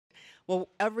Well,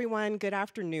 everyone, good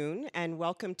afternoon, and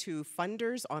welcome to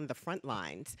Funders on the Front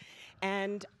Lines.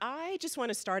 And I just want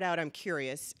to start out, I'm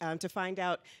curious, to find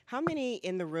out how many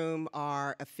in the room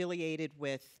are affiliated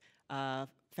with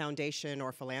foundation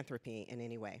or philanthropy in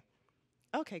any way.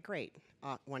 Okay, great,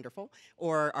 wonderful.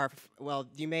 Or are, well,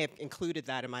 you may have included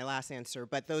that in my last answer,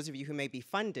 but those of you who may be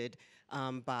funded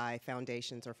by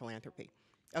foundations or philanthropy.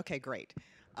 Okay, great.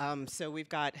 So we've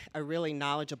got a really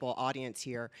knowledgeable audience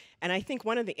here. And I think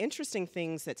one of the interesting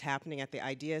things that's happening at the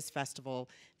Ideas Festival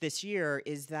this year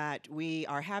is that we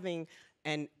are having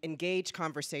an engaged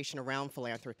conversation around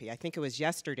philanthropy. I think it was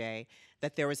yesterday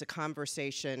that there was a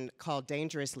conversation called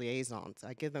Dangerous Liaisons.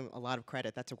 I give them a lot of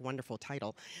credit. That's a wonderful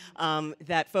title.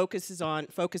 That focused on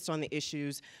the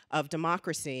issues of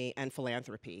democracy and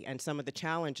philanthropy and some of the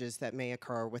challenges that may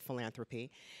occur with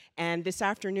philanthropy. And this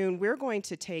afternoon, we're going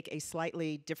to take a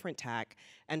slightly different tack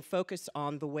and focus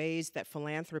on the ways that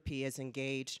philanthropy is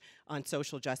engaged on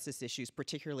social justice issues,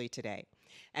 particularly today.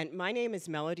 And my name is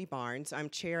Melody Barnes. I'm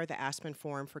chair of the Aspen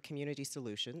Forum for Community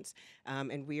Solutions,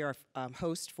 and we are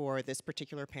host for this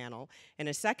particular panel. In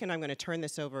a second, I'm going to turn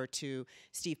this over to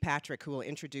Steve Patrick, who will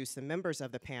introduce the members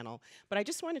of the panel. But I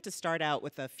just wanted to start out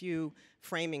with a few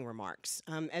framing remarks.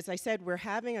 As I said, we're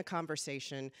having a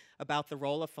conversation about the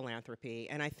role of philanthropy,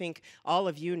 and I think all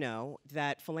of you know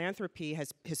that philanthropy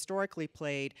has historically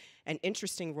played an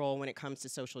interesting role when it comes to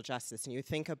social justice. And you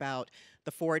think about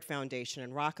the Ford Foundation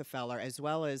and Rockefeller, as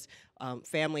well as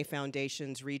family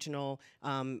foundations, regional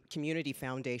community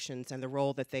foundations, and the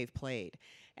role that they've played.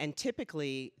 And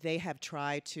typically, they have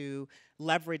tried to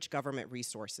leverage government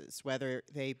resources, whether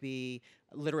they be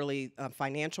literally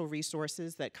financial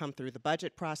resources that come through the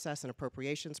budget process and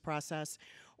appropriations process,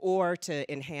 or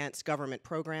to enhance government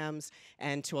programs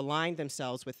and to align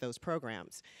themselves with those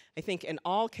programs. I think in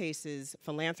all cases,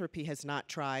 philanthropy has not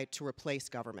tried to replace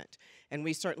government. And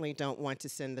we certainly don't want to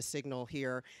send the signal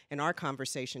here in our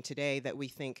conversation today that we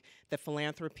think that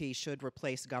philanthropy should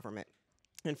replace government.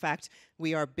 In fact,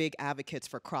 we are big advocates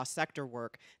for cross-sector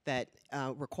work that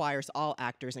requires all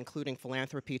actors, including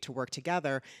philanthropy, to work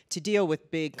together to deal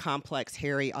with big, complex,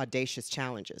 hairy, audacious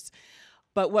challenges.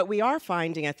 But what we are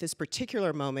finding at this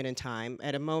particular moment in time,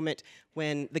 at a moment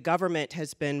when the government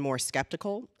has been more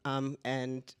skeptical,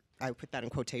 and I put that in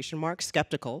quotation marks,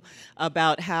 skeptical,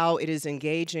 about how it is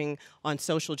engaging on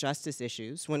social justice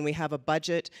issues, when we have a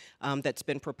budget that's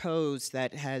been proposed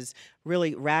that has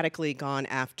really radically gone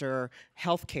after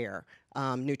healthcare,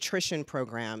 nutrition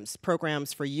programs,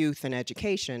 programs for youth and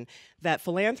education, that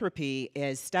philanthropy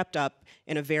has stepped up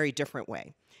in a very different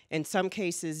way. In some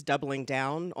cases, doubling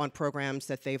down on programs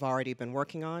that they've already been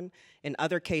working on. In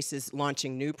other cases,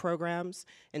 launching new programs.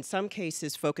 In some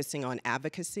cases, focusing on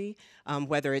advocacy,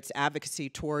 whether it's advocacy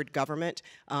toward government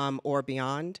or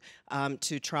beyond,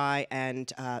 to try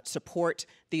and support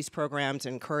these programs,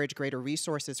 encourage greater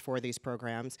resources for these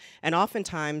programs, and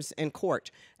oftentimes in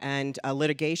court and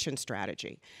litigation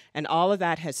strategy. And all of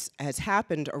that has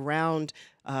happened around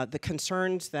the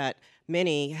concerns that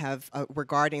many have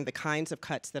regarding the kinds of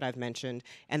cuts that I've mentioned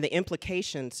and the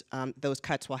implications those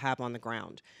cuts will have on the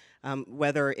ground.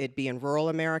 Whether it be in rural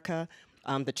America,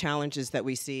 the challenges that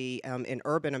we see in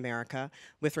urban America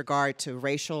with regard to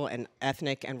racial and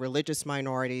ethnic and religious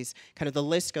minorities, kind of the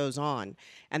list goes on.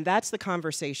 And that's the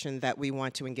conversation that we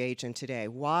want to engage in today.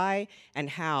 Why and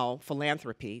how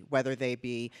philanthropy, whether they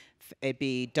be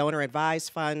donor-advised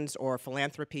funds or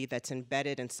philanthropy that's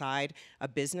embedded inside a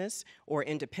business or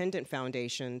independent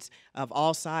foundations of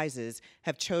all sizes,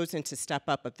 have chosen to step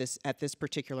up at this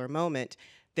particular moment.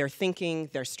 Their thinking,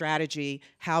 their strategy,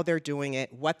 how they're doing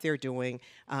it, what they're doing,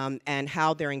 and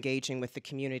how they're engaging with the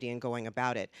community and going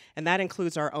about it. And that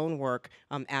includes our own work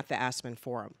at the Aspen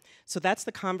Forum. So that's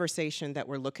the conversation that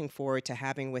we're looking forward to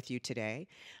having with you today.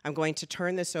 I'm going to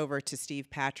turn this over to Steve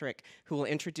Patrick, who will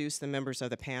introduce the members of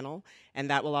the panel, and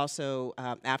that will also,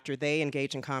 after they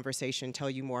engage in conversation, tell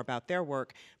you more about their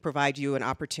work, provide you an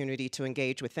opportunity to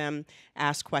engage with them,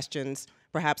 ask questions,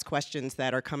 perhaps questions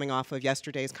that are coming off of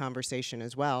yesterday's conversation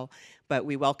as well, but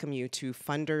we welcome you to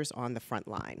Funders on the Front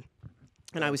Line.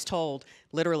 And I was told,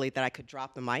 literally, that I could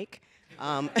drop the mic,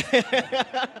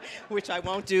 which I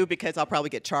won't do because I'll probably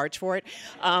get charged for it,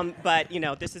 but, you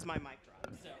know, this is my mic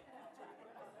drop.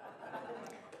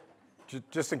 So.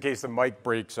 Just in case the mic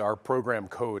breaks, our program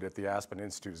code at the Aspen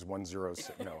Institute is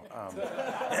 106.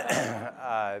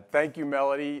 Thank you,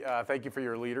 Melody. Thank you for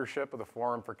your leadership of the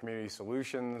Forum for Community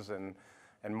Solutions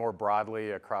and more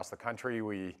broadly across the country.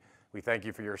 We thank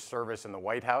you for your service in the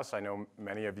White House. I know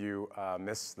many of you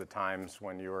miss the times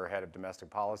when you were head of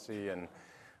domestic policy,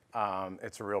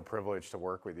 It's a real privilege to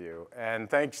work with you. And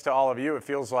thanks to all of you. It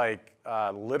feels like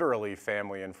literally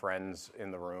family and friends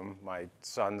in the room, my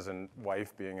sons and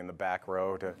wife being in the back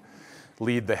row to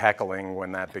lead the heckling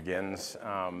when that begins.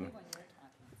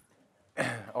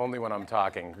 Only when I'm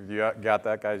talking. You got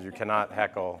that, guys? You cannot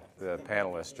heckle the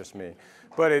panelists, just me.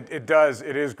 But it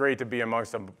is great to be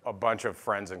amongst a bunch of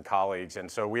friends and colleagues.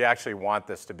 And so we actually want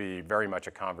this to be very much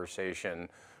a conversation.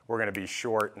 We're going to be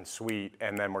short and sweet,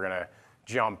 and then we're going to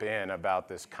jump in about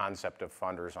this concept of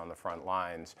funders on the front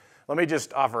lines. Let me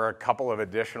just offer a couple of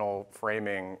additional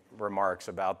framing remarks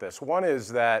about this. One is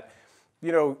that,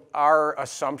 you know, our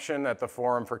assumption at the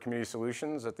Forum for Community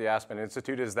Solutions at the Aspen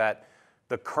Institute is that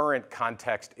the current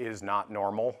context is not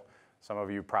normal. Some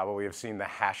of you probably have seen the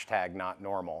hashtag not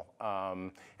normal.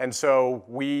 And so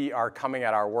we are coming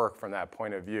at our work from that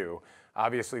point of view.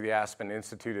 Obviously, the Aspen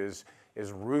Institute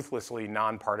is ruthlessly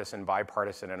nonpartisan,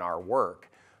 bipartisan in our work.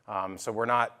 So we're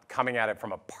not coming at it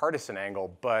from a partisan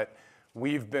angle, but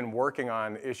we've been working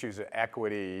on issues of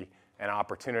equity and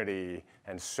opportunity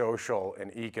and social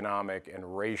and economic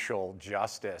and racial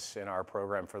justice in our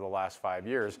program for the last 5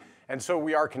 years. And so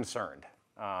we are concerned.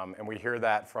 And we hear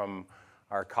that from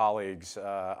our colleagues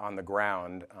on the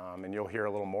ground. And you'll hear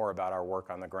a little more about our work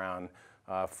on the ground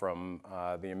from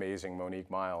the amazing Monique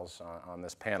Miles on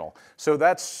this panel. So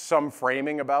that's some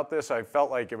framing about this. I felt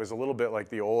like it was a little bit like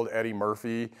the old Eddie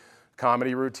Murphy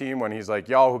comedy routine when he's like,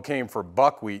 y'all who came for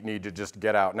buckwheat need to just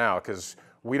get out now, because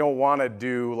we don't want to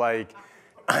do like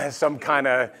some kind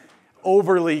of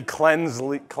overly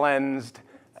cleansed,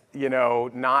 you know,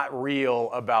 not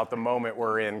real about the moment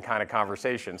we're in kind of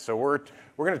conversation. So we're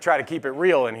going to try to keep it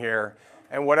real in here,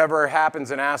 and whatever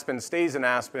happens in Aspen stays in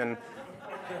Aspen,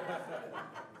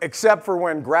 except for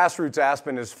when Grassroots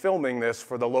Aspen is filming this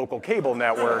for the local cable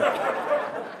network.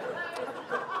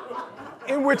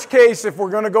 In which case, if we're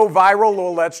going to go viral,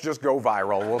 well, let's just go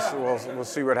viral. We'll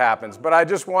see what happens. But I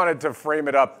just wanted to frame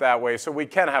it up that way so we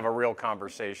can have a real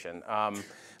conversation.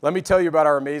 Let me tell you about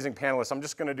our amazing panelists. I'm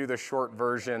just going to do the short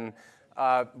version.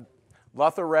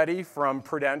 Lata Reddy from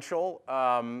Prudential.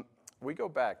 We go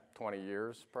back 20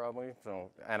 years probably,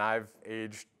 and I've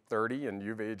aged 30 and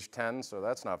you've aged 10, so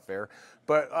that's not fair.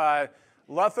 But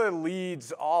Lata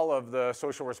leads all of the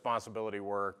social responsibility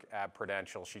work at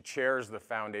Prudential. She chairs the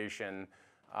foundation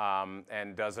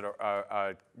and does it.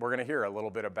 We're going to hear a little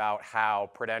bit about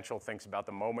how Prudential thinks about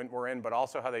the moment we're in, but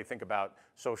also how they think about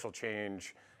social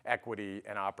change, equity,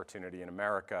 and opportunity in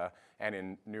America and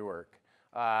in Newark.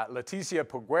 Leticia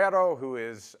Peguero, who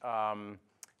is,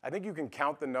 I think you can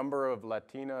count the number of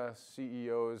Latina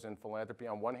CEOs in philanthropy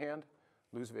on one hand.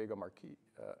 Luz Vega Marquis,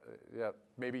 yeah,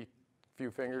 maybe a few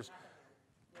fingers.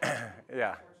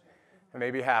 Yeah,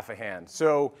 maybe half a hand.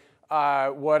 So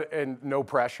and no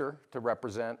pressure to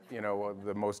represent, you know,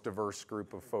 the most diverse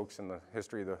group of folks in the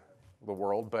history of the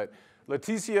world. But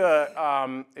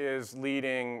Leticia is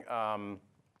leading the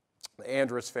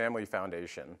Andrus Family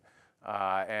Foundation.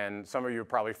 And some of you are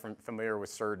probably familiar with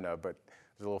CERDNA, but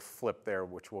there's a little flip there,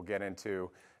 which we'll get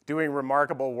into. Doing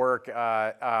remarkable work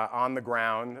on the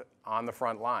ground, on the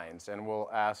front lines. And we'll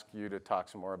ask you to talk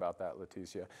some more about that,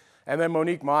 Leticia. And then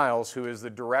Monique Miles, who is the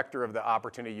director of the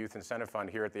Opportunity Youth Incentive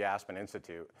Fund here at the Aspen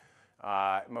Institute.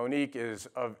 Monique is,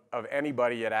 of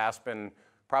anybody at Aspen,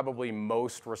 probably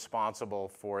most responsible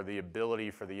for the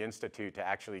ability for the Institute to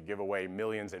actually give away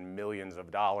millions and millions of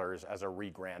dollars as a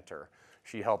re-grantor.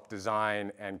 She helped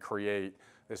design and create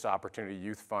this Opportunity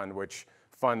Youth Fund, which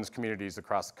funds communities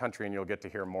across the country, and you'll get to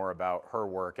hear more about her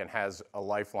work, and has a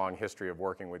lifelong history of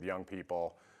working with young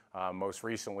people, most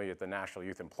recently at the National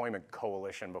Youth Employment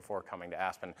Coalition before coming to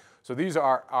Aspen. So these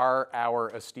are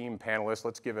our esteemed panelists.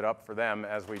 Let's give it up for them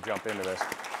as we jump into this.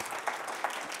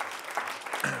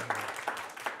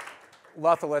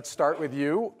 Lata, let's start with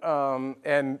you.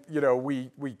 And you know,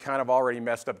 we kind of already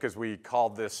messed up because we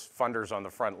called this Funders on the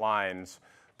Front Lines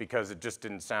because it just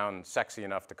didn't sound sexy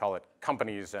enough to call it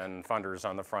companies and funders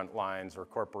on the front lines or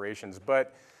corporations.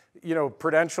 But you know,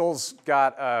 Prudential's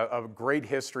got a great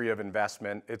history of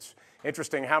investment. It's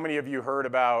interesting, how many of you heard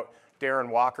about Darren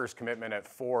Walker's commitment at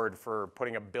Ford for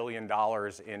putting $1 billion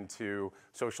into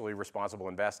socially responsible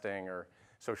investing or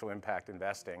social impact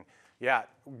investing? Yeah,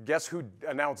 guess who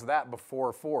announced that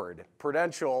before Ford?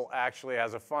 Prudential actually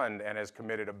has a fund and has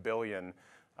committed $1 billion.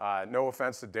 No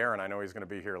offense to Darren, I know he's going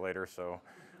to be here later, so.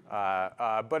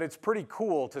 But it's pretty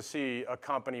cool to see a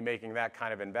company making that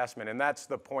kind of investment, and that's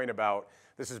the point about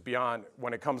this is beyond,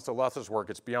 when it comes to Lata's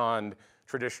work, it's beyond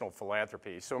traditional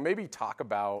philanthropy. So maybe talk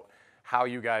about how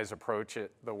you guys approach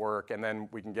it, the work, and then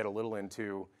we can get a little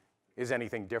into, is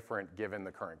anything different given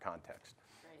the current context?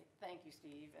 Great, thank you,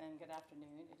 Steve, and good afternoon.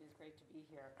 It is great to be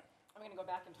here. I'm going to go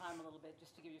back in time a little bit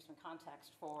just to give you some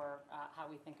context for how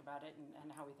we think about it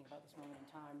and how we think about this moment in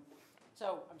time.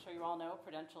 So I'm sure you all know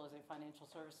Prudential is a financial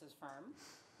services firm.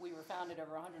 We were founded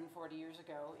over 140 years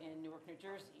ago in Newark, New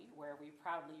Jersey, where we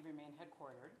proudly remain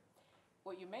headquartered.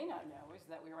 What you may not know is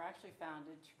that we were actually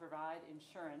founded to provide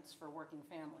insurance for working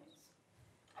families.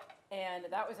 And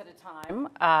that was at a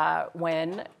time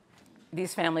when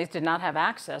these families did not have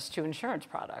access to insurance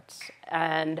products.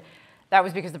 And that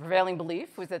was because the prevailing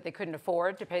belief was that they couldn't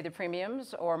afford to pay the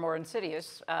premiums, or more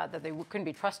insidious, that they couldn't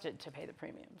be trusted to pay the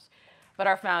premiums. But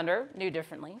our founder knew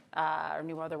differently, or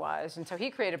knew otherwise. And so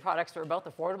he created products that were both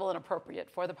affordable and appropriate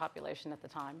for the population at the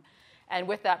time. And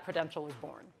with that, Prudential was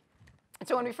born. And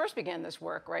so when we first began this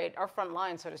work, right, our front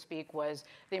line, so to speak, was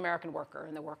the American worker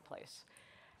in the workplace.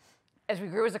 As we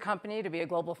grew as a company to be a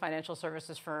global financial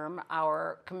services firm,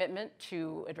 our commitment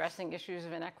to addressing issues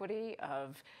of inequity,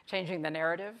 of changing the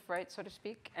narrative, right, so to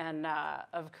speak, and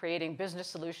of creating business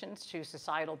solutions to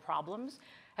societal problems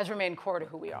has remained core to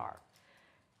who we are.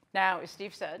 Now, as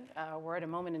Steve said, we're at a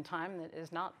moment in time that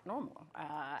is not normal.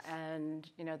 And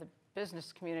you know, the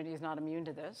business community is not immune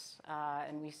to this,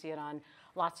 and we see it on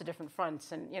lots of different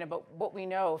fronts. And but what we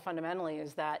know fundamentally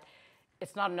is that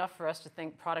it's not enough for us to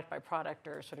think product by product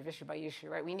or sort of issue by issue,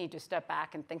 right? We need to step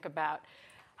back and think about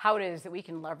how it is that we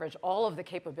can leverage all of the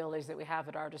capabilities that we have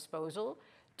at our disposal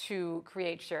to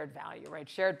create shared value, right?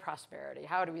 Shared prosperity.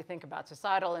 How do we think about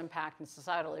societal impact and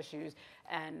societal issues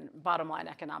and bottom line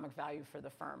economic value for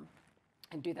the firm,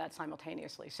 and do that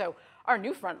simultaneously? So our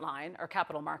new front line are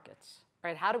capital markets,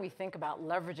 right? How do we think about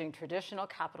leveraging traditional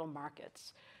capital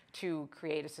markets to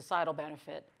create a societal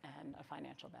benefit and a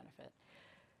financial benefit?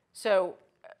 So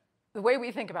the way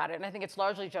we think about it, and I think it's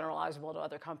largely generalizable to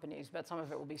other companies, but some of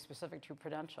it will be specific to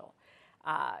Prudential,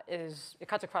 is it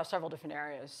cuts across several different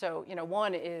areas. So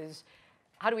one is,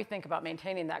 how do we think about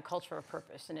maintaining that culture of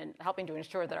purpose and in helping to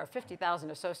ensure that our 50,000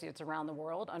 associates around the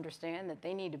world understand that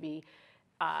they need to be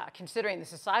considering the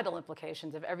societal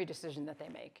implications of every decision that they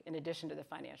make, in addition to the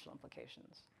financial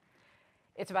implications.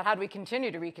 It's about how do we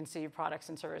continue to reconceive products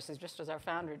and services, just as our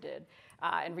founder did,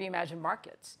 and reimagine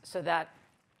markets so that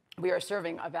we are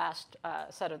serving a vast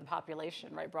set of the population,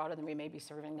 right, broader than we may be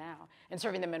serving now, and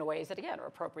serving them in ways that, again, are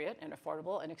appropriate and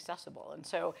affordable and accessible. And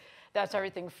so that's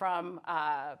everything from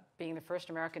being the first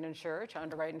American insurer to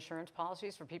underwrite insurance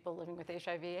policies for people living with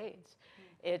HIV/AIDS.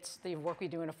 It's the work we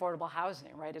do in affordable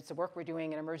housing, right? It's the work we're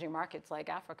doing in emerging markets like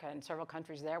Africa and several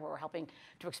countries there, where we're helping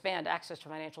to expand access to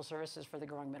financial services for the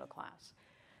growing middle class.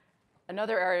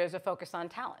 Another area is a focus on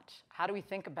talent. How do we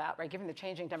think about, right, given the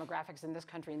changing demographics in this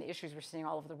country and the issues we're seeing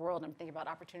all over the world, I'm thinking about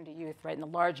opportunity youth, right, and the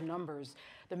large numbers,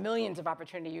 the millions of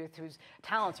opportunity youth whose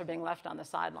talents are being left on the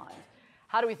sidelines.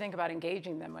 How do we think about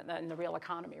engaging them in the real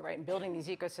economy, right, and building these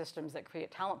ecosystems that create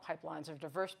talent pipelines of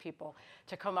diverse people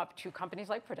to come up to companies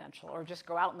like Prudential or just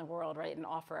go out in the world, right, and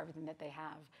offer everything that they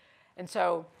have? And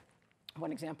so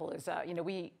one example is,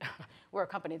 we're a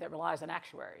company that relies on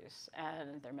actuaries,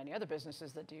 and there are many other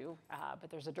businesses that do, but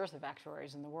there's a dearth of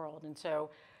actuaries in the world. And so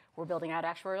we're building out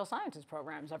actuarial sciences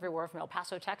programs everywhere from El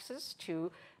Paso, Texas to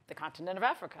the continent of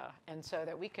Africa, and so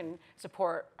that we can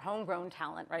support homegrown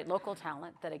talent, right, local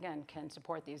talent that, again, can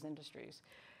support these industries.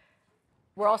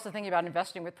 We're also thinking about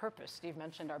investing with purpose. Steve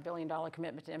mentioned our $1 billion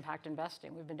commitment to impact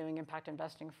investing. We've been doing impact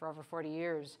investing for over 40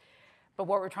 years. But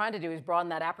what we're trying to do is broaden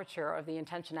that aperture of the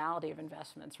intentionality of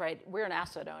investments, right? We're an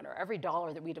asset owner. Every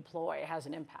dollar that we deploy has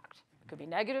an impact. It could be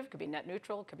negative, could be net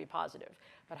neutral, could be positive.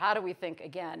 But how do we think,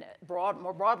 again,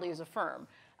 more broadly as a firm,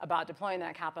 about deploying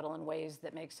that capital in ways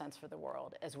that make sense for the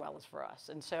world as well as for us?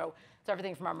 And so it's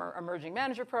everything from our emerging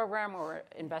manager program, where we're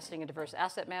investing in diverse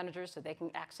asset managers so they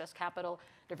can access capital,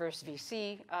 diverse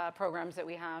VC programs that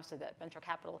we have so that venture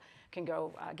capital can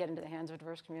go get into the hands of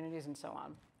diverse communities, and so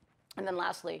on. And then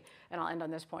lastly, and I'll end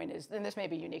on this point, is, and this may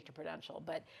be unique to Prudential,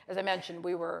 but as I mentioned,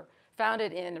 we were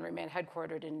founded in and remain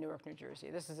headquartered in Newark, New Jersey.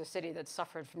 This is a city that's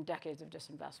suffered from decades of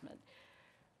disinvestment.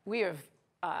 We have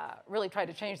really tried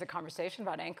to change the conversation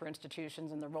about anchor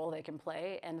institutions and the role they can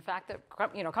play, and the fact that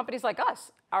companies like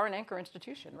us are an anchor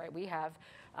institution, right? We have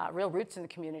real roots in the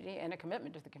community and a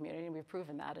commitment to the community, and we've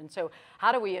proven that. And so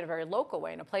how do we, in a very local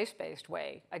way, in a place-based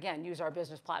way, again, use our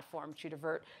business platform to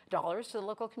divert dollars to the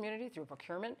local community through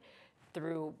procurement,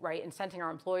 through, right, incenting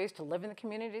our employees to live in the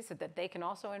community so that they can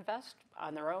also invest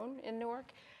on their own in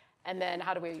Newark? And then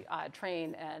how do we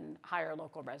train and hire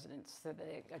local residents so that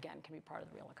they, again, can be part of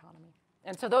the real economy?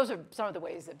 And so those are some of the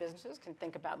ways that businesses can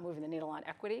think about moving the needle on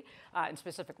equity in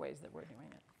specific ways that we're doing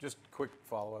it. Just quick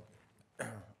follow-up.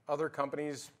 Other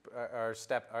companies,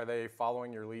 are they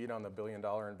following your lead on the $1 billion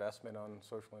investment on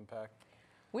social impact?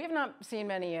 We have not seen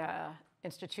many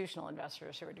institutional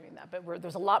investors who are doing that, but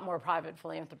there's a lot more private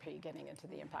philanthropy getting into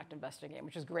the impact investing game,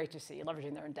 which is great to see,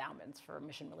 leveraging their endowments for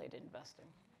mission-related investing.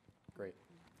 Great,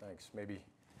 thanks. Maybe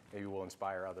we'll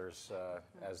inspire others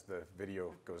as the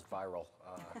video goes viral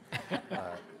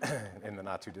in the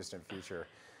not too distant future.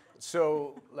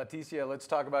 So, Leticia, let's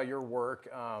talk about your work,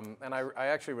 and I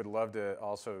actually would love to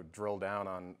also drill down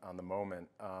on the moment.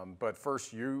 But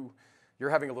first, you're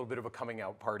having a little bit of a coming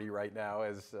out party right now.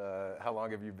 How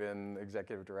long have you been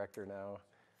executive director now?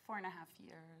 4.5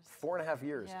 years. 4.5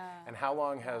 years. Yeah. And how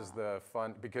long has the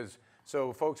fund? Because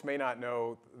so folks may not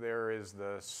know, there is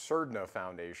the CERDNA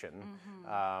Foundation,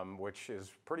 which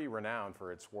is pretty renowned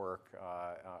for its work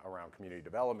around community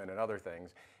development and other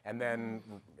things. And then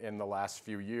in the last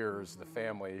few years, the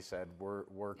family said,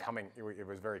 we're coming. It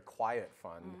was a very quiet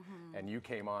fund, and you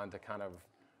came on to kind of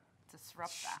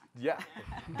disrupt that. Yeah,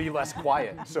 be less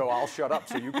quiet. So I'll shut up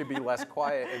so you can be less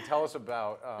quiet, and tell us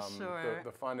about Sure.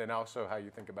 the fund and also how you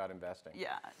think about investing.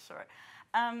 Yeah, sure.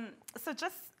 So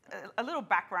just a little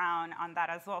background on that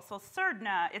as well. So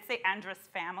CERDNA, it's the Andrus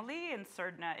family, and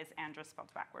CERDNA is Andrus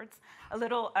spelled backwards. A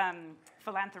little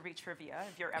philanthropy trivia,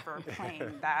 if you're ever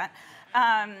playing that.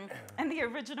 And the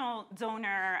original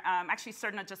donor, actually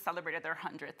CERDNA just celebrated their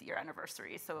 100th year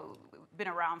anniversary, so been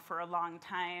around for a long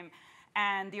time.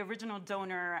 And the original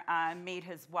donor made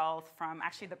his wealth from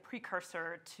actually the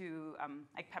precursor to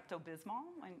like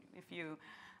Pepto-Bismol, and if you,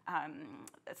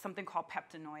 something called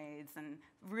peptinoids, and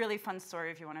really fun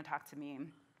story if you want to talk to me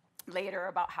later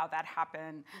about how that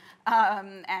happened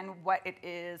and what it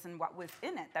is and what was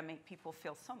in it that made people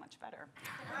feel so much better.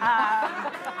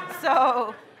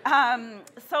 So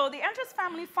the Andrus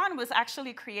Family Fund was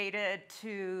actually created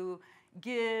to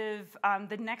give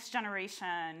the next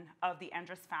generation of the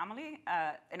Andrus family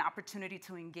an opportunity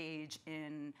to engage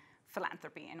in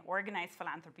philanthropy and organized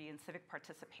philanthropy and civic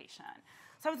participation.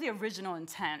 So that was the original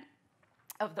intent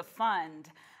of the fund.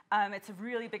 It's a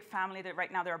really big family that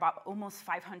right now there are about almost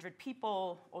 500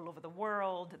 people all over the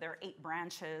world. There are 8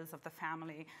 branches of the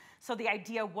family. So the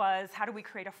idea was, how do we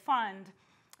create a fund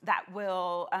that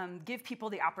will give people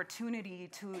the opportunity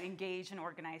to engage in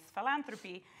organized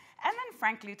philanthropy, and then,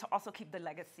 frankly, to also keep the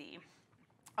legacy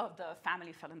of the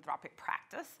family philanthropic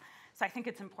practice. So I think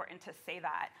it's important to say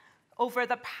that. Over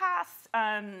the past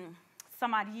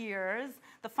some odd years,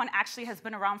 the fund actually has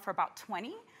been around for about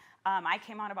 20. I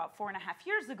came on about 4.5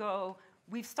 years ago.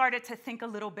 We've started to think a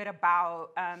little bit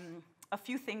about a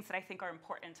few things that I think are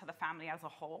important to the family as a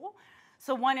whole.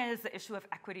 So one is the issue of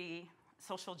equity,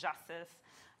 social justice,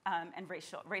 and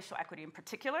racial equity in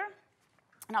particular.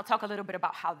 And I'll talk a little bit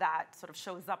about how that sort of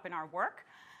shows up in our work.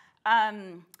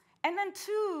 And then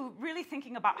 2, really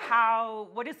thinking about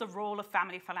what is the role of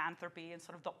family philanthropy in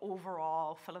sort of the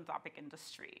overall philanthropic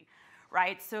industry,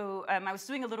 right? So I was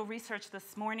doing a little research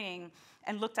this morning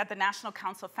and looked at the National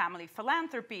Council of Family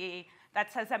Philanthropy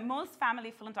that says that most family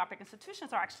philanthropic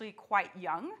institutions are actually quite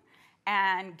young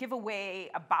and give away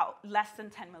about less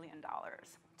than $10 million.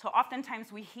 So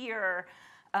oftentimes we hear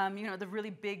the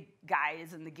really big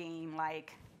guys in the game,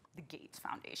 like the Gates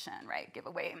Foundation, right, give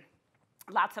away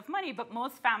lots of money, but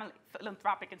most family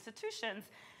philanthropic institutions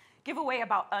give away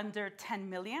about under 10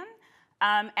 million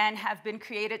and have been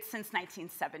created since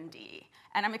 1970.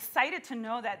 And I'm excited to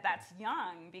know that that's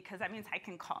young, because that means I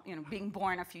can call, being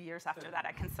born a few years after that,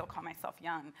 I can still call myself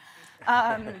young.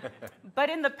 But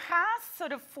in the past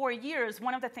sort of 4 years,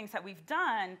 one of the things that we've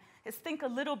done is think a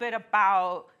little bit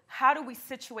about how do we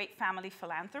situate family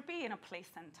philanthropy in a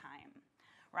place and time,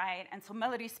 right? And so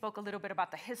Melody spoke a little bit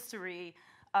about the history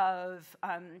of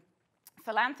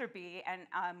philanthropy,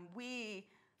 and we,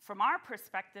 from our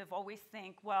perspective, always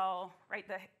think, well, right,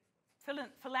 the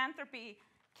philanthropy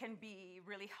can be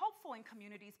really helpful in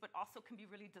communities, but also can be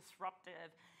really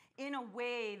disruptive in a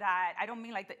way that, I don't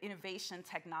mean like the innovation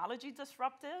technology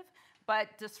disruptive,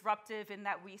 but disruptive in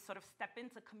that we sort of step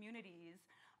into communities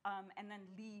and then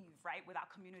leave, right, without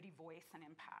community voice and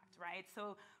impact, right?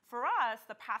 So for us,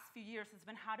 the past few years has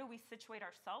been, how do we situate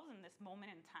ourselves in this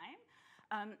moment in time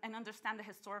and understand the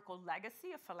historical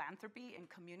legacy of philanthropy in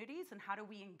communities, and how do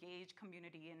we engage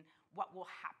community in what will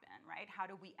happen, right? How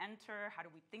do we enter, how do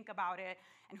we think about it,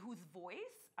 and whose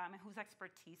voice and whose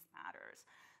expertise matters?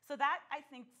 So that, I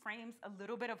think, frames a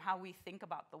little bit of how we think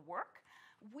about the work.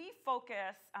 We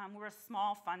focus, we're a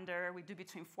small funder. We do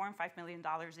between $4 and $5 million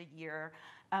a year.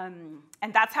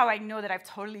 And that's how I know that I've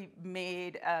totally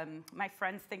made my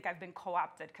friends think I've been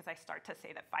co-opted, because I start to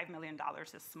say that $5 million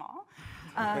is small.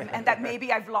 And that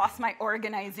maybe I've lost my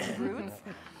organizing roots.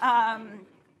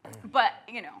 But,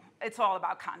 it's all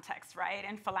about context, right?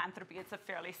 In philanthropy, it's a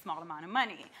fairly small amount of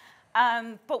money.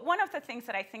 But one of the things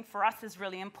that I think for us is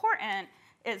really important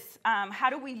is how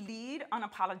do we lead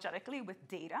unapologetically with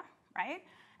data, right?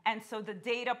 And so the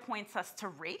data points us to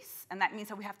race, and that means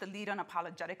that we have to lead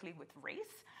unapologetically with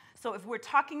race. So if we're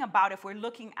talking about, if we're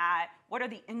looking at what are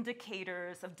the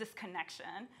indicators of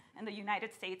disconnection in the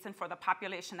United States and for the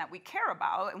population that we care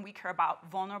about, and we care about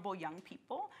vulnerable young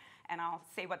people, and I'll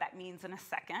say what that means in a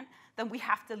second, then we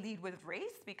have to lead with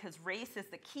race, because race is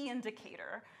the key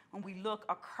indicator when we look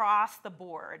across the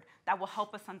board that will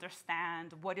help us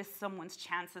understand what is someone's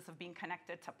chances of being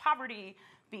connected to poverty,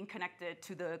 being connected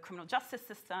to the criminal justice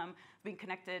system, being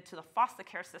connected to the foster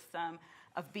care system,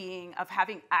 of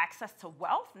having access to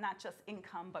wealth, not just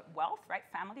income, but wealth, right,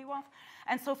 family wealth.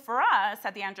 And so for us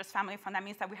at the Andrews Family Fund, that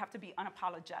means that we have to be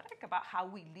unapologetic about how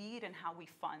we lead and how we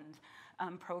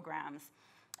fund programs.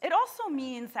 It also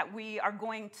means that we are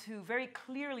going to very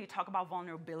clearly talk about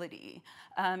vulnerability.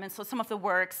 And so some of the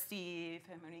work, Steve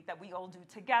and Monique, that we all do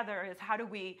together is how do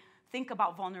we think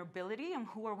about vulnerability and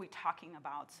who are we talking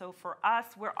about? So for us,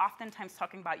 we're oftentimes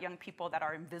talking about young people that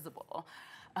are invisible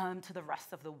to the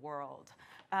rest of the world.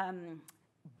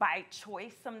 By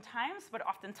choice sometimes, but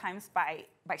oftentimes by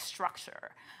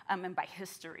structure and by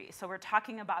history. So we're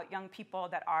talking about young people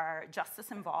that are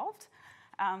justice involved.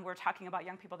 We're talking about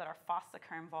young people that are foster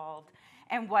care involved.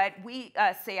 And what we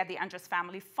say at the Andrews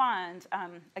Family Fund,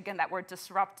 again, that word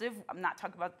disruptive, I'm not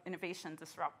talking about innovation,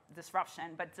 disruption,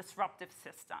 but disruptive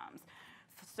systems.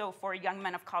 So for young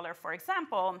men of color, for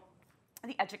example,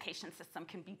 the education system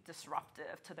can be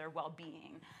disruptive to their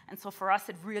well-being. And so for us,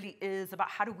 it really is about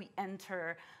how do we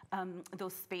enter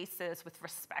those spaces with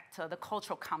respect to the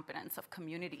cultural competence of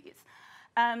communities.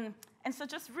 And so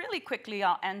just really quickly,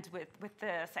 I'll end with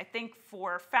this. I think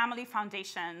for family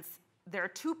foundations, there are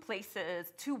two ways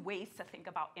to think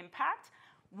about impact.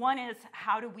 One is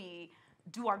how do we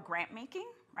do our grant making,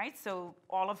 right? So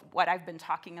all of what I've been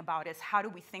talking about is how do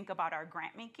we think about our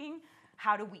grant making?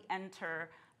 How do we enter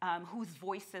whose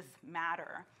voices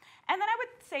matter? And then I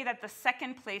would say that the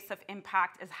second place of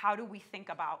impact is how do we think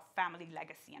about family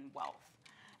legacy and wealth?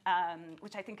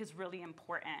 Which I think is really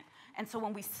important. And so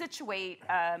when we situate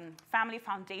family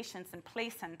foundations in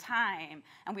place and time,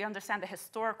 and we understand the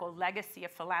historical legacy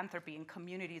of philanthropy in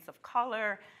communities of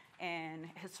color and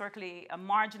historically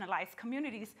marginalized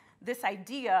communities, this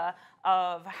idea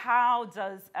of how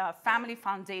does a family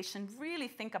foundation really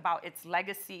think about its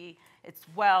legacy, its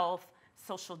wealth,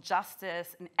 social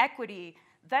justice, and equity,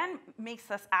 then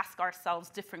makes us ask ourselves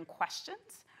different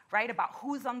questions, right, about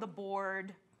who's on the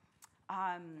board,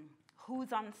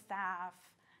 who's on staff,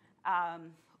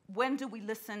 when do we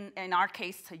listen, in our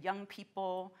case, to young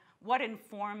people, what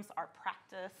informs our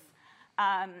practice,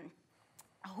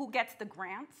 who gets the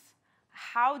grants,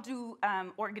 how do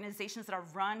organizations that are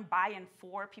run by and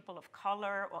for people of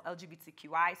color or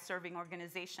LGBTQI serving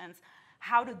organizations,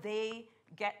 how do they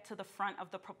get to the front of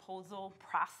the proposal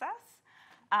process,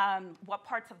 what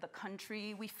parts of the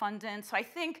country we fund in. So I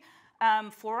think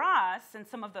for us, and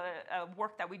some of the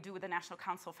work that we do with the National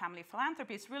Council of Family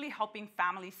Philanthropy is really helping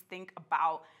families think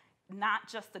about not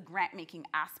just the grant-making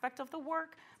aspect of the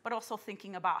work, but also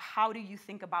thinking about how do you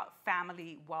think about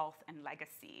family, wealth, and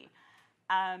legacy.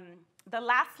 The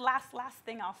last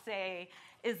thing I'll say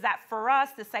is that for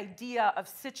us, this idea of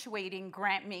situating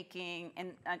grant-making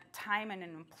in a time and in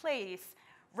a place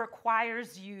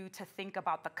requires you to think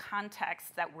about the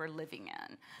context that we're living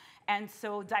in. And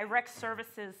so direct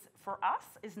services for us,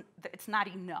 it's not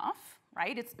enough,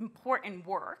 right? It's important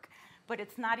work, but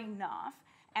it's not enough.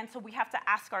 And so we have to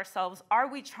ask ourselves, are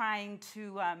we trying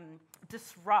to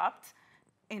disrupt,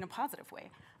 in a positive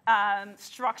way,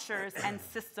 structures and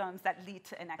systems that lead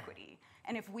to inequity?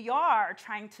 And if we are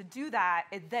trying to do that,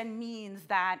 it then means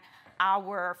that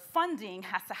our funding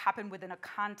has to happen within a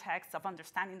context of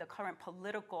understanding the current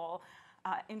political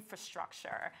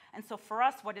infrastructure. And so for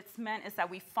us, what it's meant is that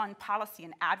we fund policy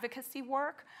and advocacy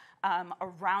work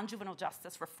around juvenile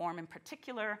justice reform in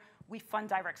particular. We fund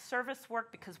direct service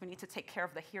work because we need to take care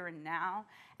of the here and now.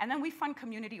 And then we fund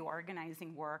community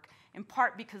organizing work, in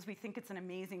part because we think it's an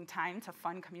amazing time to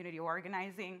fund community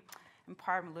organizing. In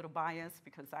part, I'm a little biased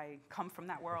because I come from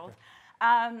that world.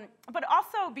 But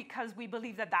also because we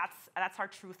believe that that's our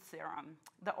truth serum.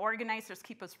 The organizers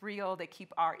keep us real, they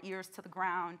keep our ears to the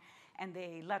ground, and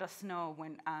they let us know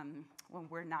when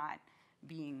we're not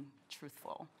being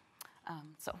truthful.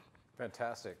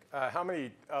 Fantastic. How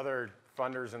many other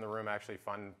funders in the room actually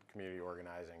fund community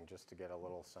organizing, just to get a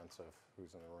little sense of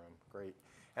who's in the room? Great.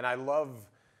 And I love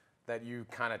that you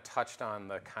kind of touched on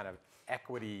the kind of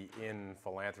equity in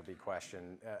philanthropy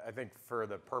question. I think for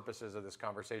the purposes of this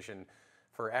conversation,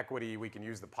 for equity, we can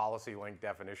use the policy-linked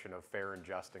definition of fair and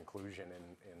just inclusion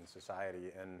in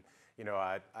society. And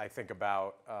I think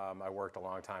about, I worked a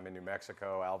long time in New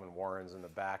Mexico. Alvin Warren's in the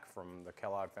back from the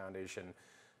Kellogg Foundation.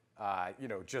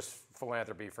 Just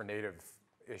philanthropy for Native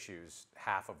issues,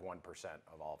 0.5%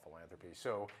 of all philanthropy.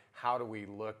 So how do we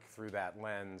look through that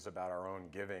lens about our own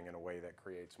giving in a way that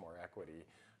creates more equity?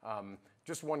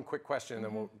 Just one quick question, and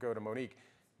then we'll go to Monique.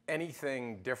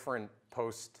 Anything different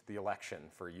post the election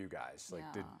for you guys? Like,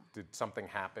 did something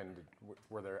happen?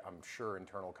 Were there, I'm sure,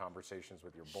 internal conversations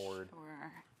with your board?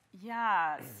 Sure.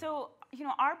 Yeah. So,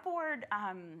 our board,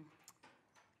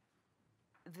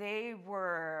 they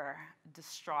were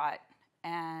distraught,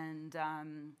 and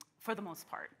for the most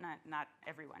part, not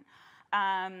everyone.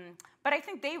 But I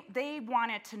think they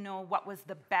wanted to know what was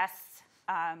the best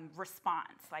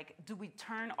response. Like, do we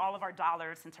turn all of our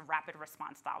dollars into rapid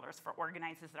response dollars for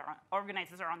organizers that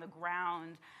are on the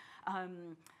ground,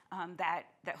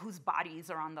 that whose bodies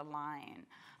are on the line,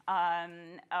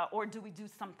 or do we do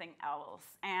something else?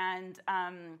 And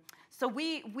so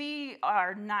we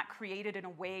are not created in a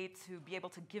way to be able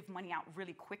to give money out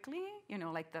really quickly.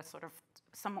 Like the sort of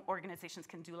some organizations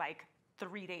can do like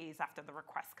 3 days after the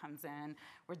request comes in.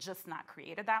 We're just not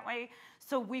created that way.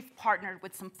 So we've partnered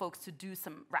with some folks to do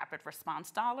some rapid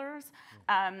response dollars.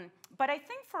 But I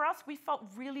think for us, we felt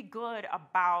really good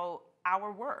about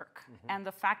our work and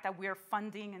the fact that we're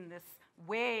funding in this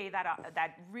way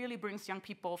that really brings young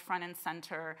people front and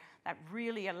center, that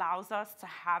really allows us to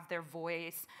have their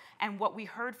voice. And what we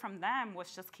heard from them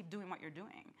was just keep doing what you're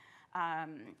doing.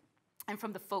 And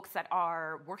from the folks that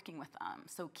are working with them.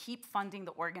 So keep funding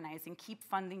the organizing, keep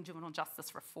funding juvenile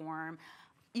justice reform,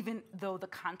 even though the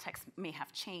context may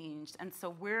have changed. And so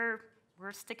we're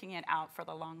sticking it out for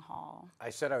the long haul.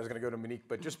 I said I was going to go to Monique,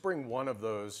 but just bring one of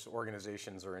those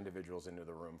organizations or individuals into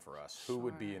the room for us. Who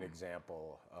would be an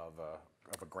example of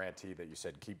a grantee that you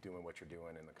said keep doing what you're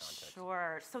doing in the context?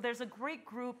 Sure. So there's a great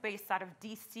group based out of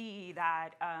DC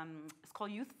that is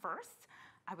called Youth First.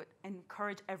 I would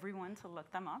encourage everyone to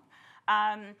look them up.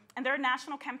 And they're a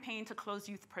national campaign to close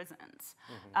youth prisons.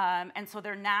 And so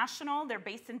they're national, they're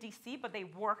based in DC, but they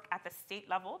work at the state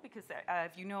level because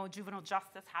if you know, juvenile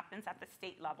justice happens at the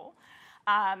state level.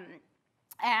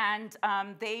 And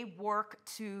they work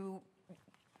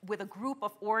with a group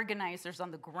of organizers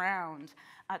on the ground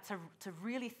to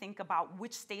really think about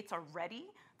which states are ready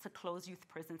to close youth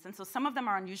prisons. And so some of them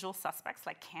are unusual suspects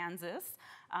like Kansas,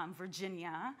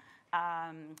 Virginia,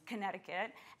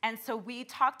 Connecticut. And so we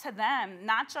talked to them,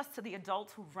 not just to the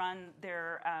adults who run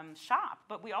their shop,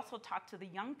 but we also talked to the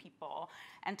young people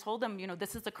and told them,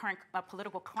 this is the current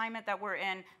political climate that we're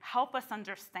in. Help us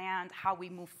understand how we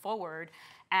move forward.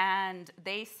 And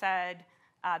they said,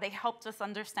 they helped us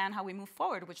understand how we move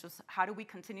forward, which was how do we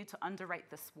continue to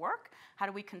underwrite this work? How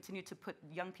do we continue to put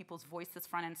young people's voices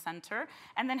front and center?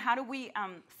 And then how do we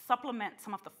supplement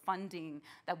some of the funding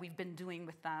that we've been doing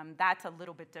with them? That's a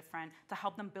little bit different to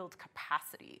help them build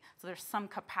capacity. So there's some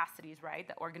capacities, right,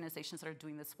 that organizations that are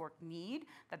doing this work need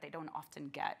that they don't often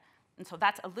get. And so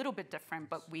that's a little bit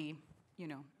different, but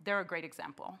they're a great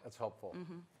example. That's helpful.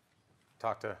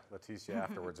 Talk to Leticia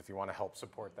afterwards if you want to help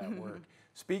support that work.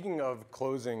 Speaking of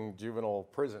closing juvenile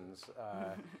prisons,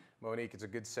 Monique, it's a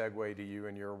good segue to you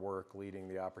and your work leading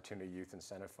the Opportunity Youth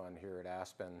Incentive Fund here at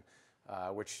Aspen,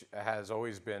 which has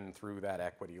always been through that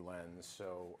equity lens.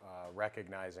 So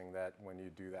recognizing that when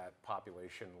you do that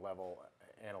population level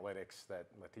analytics that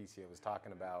Leticia was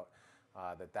talking about,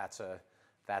 that's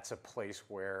a place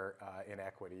where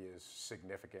inequity is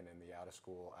significant in the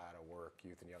out-of-school, out-of-work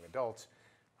youth and young adults.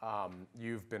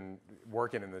 You've been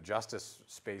working in the justice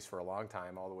space for a long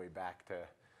time, all the way back to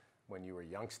when you were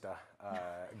youngster,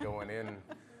 going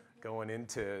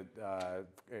into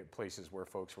places where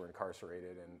folks were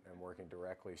incarcerated and working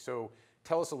directly. So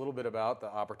tell us a little bit about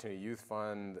the Opportunity Youth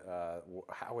Fund,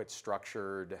 how it's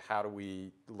structured, how do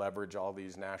we leverage all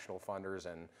these national funders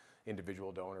and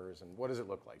individual donors, and what does it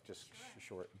look like? Just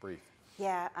short, brief.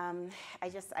 Yeah, I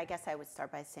guess I would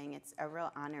start by saying it's a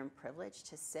real honor and privilege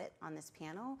to sit on this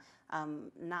panel,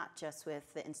 not just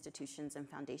with the institutions and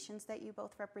foundations that you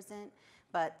both represent,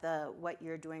 but what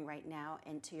you're doing right now,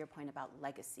 and to your point about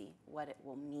legacy, what it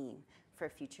will mean for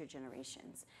future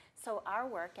generations. So our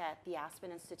work at the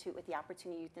Aspen Institute with the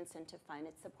Opportunity Youth Incentive Fund,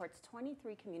 it supports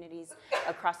 23 communities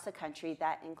across the country.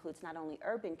 That includes not only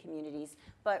urban communities,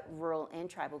 but rural and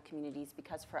tribal communities,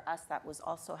 because for us, that was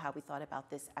also how we thought about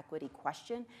this equity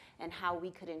question and how we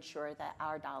could ensure that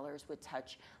our dollars would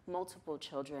touch multiple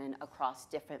children across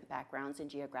different backgrounds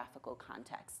and geographical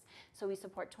contexts. So we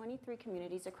support 23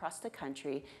 communities across the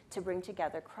country to bring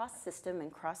together cross-system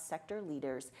and cross-sector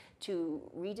leaders to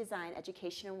redesign education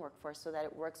education and workforce so that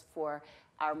it works for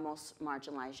our most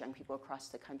marginalized young people across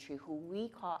the country who we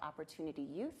call opportunity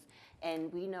youth.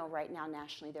 And we know right now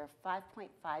nationally there are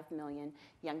 5.5 million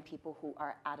young people who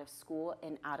are out of school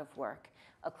and out of work.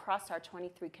 Across our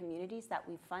 23 communities that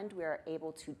we fund, we are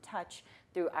able to touch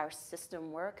through our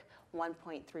system work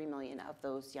 1.3 million of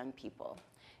those young people.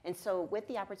 And so with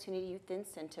the Opportunity Youth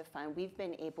Incentive Fund, we've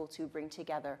been able to bring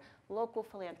together local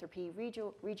philanthropy,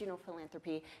 regional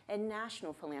philanthropy, and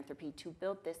national philanthropy to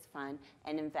build this fund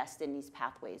and invest in these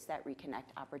pathways that reconnect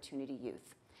opportunity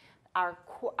youth. Our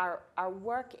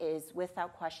work is,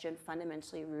 without question,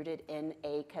 fundamentally rooted in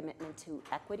a commitment to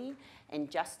equity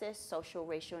and justice, social,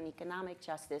 racial, and economic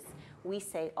justice. We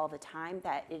say all the time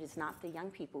that it is not the young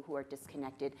people who are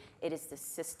disconnected, it is the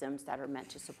systems that are meant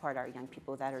to support our young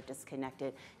people that are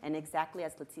disconnected. And exactly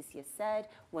as Leticia said,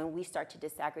 when we start to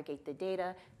disaggregate the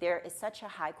data, there is such a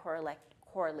high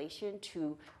correlation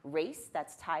to race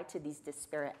that's tied to these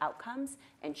disparate outcomes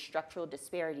and structural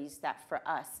disparities that for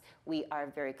us, we are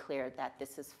very clear that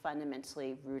this is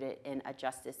fundamentally rooted in a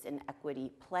justice and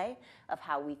equity play of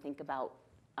how we think about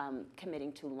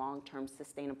committing to long-term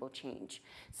sustainable change.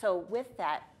 So with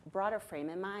that broader frame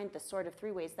in mind, the sort of three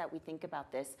ways that we think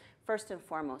about this, first and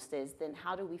foremost is then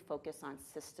how do we focus on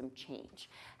system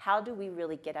change? How do we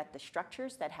really get at the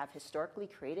structures that have historically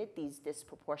created these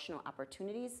disproportionate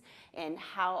opportunities, and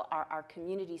how are our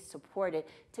communities supported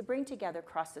to bring together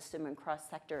cross-system and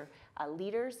cross-sector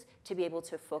leaders to be able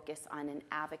to focus on an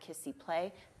advocacy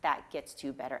play that gets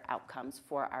to better outcomes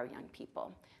for our young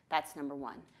people? That's number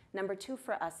one. Number two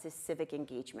for us is civic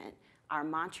engagement. Our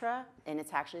mantra, and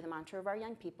it's actually the mantra of our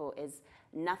young people, is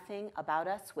nothing about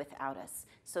us without us.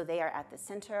 So they are at the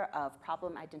center of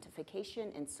problem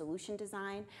identification and solution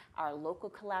design. Our local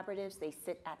collaboratives, they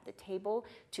sit at the table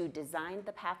to design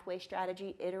the pathway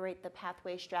strategy, iterate the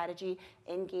pathway strategy,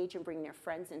 engage and bring their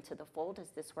friends into the fold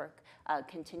as this work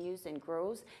continues and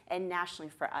grows. And nationally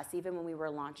for us, even when we were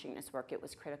launching this work, it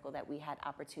was critical that we had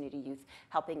Opportunity Youth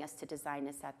helping us to design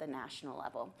this at the national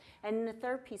level. And the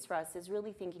third piece for us is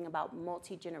really thinking about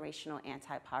multi-generational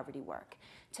anti-poverty work.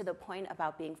 To the point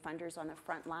about being funders on the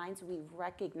front lines, we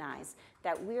recognize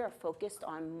that we are focused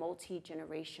on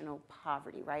multi-generational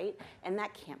poverty, right? And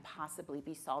that can't possibly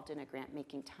be solved in a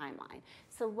grant-making timeline.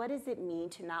 So what does it mean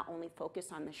to not only focus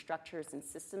on the structures and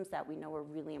systems that we know are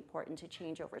really important to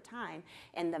change over time,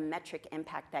 and the metric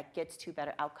impact that gets to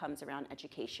better outcomes around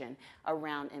education,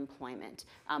 around employment,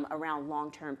 around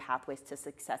long-term pathways to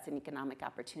success and economic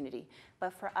opportunity.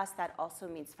 But for us, that also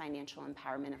means financial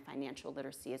empowerment and financial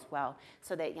literacy as well,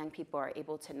 so that young people are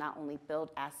able to not only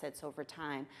build assets over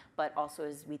time, but also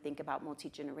as we think about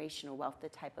multi-generational wealth, the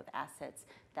type of assets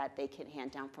that they can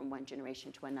hand down from one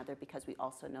generation to another, because we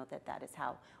also know that that is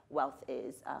how wealth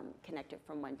is connected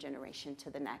from one generation to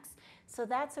the next. So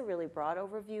that's a really broad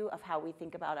overview of how we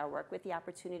think about our work with the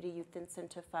Opportunity Youth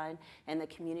Incentive Fund and the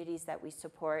communities that we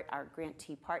support, our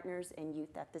grantee partners and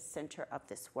youth at the center of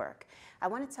this work. I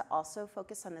wanted to also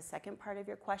focus on the second part of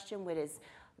your question,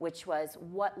 which was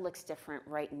what looks different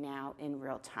right now in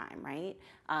real time, right?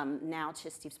 Now,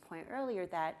 to Steve's point earlier,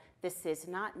 that this is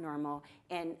not normal,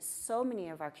 and so many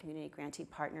of our community grantee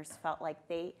partners felt like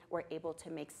they were able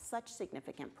to make such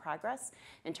significant progress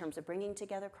in terms of bringing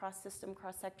together cross-system,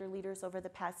 cross-sector leaders over the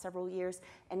past several years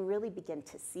and really begin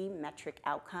to see metric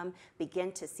outcome,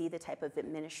 begin to see the type of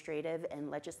administrative and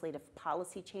legislative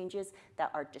policy changes that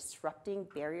are disrupting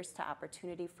barriers to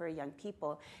opportunity for young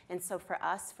people. And so for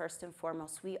us, first and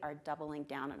foremost, we are doubling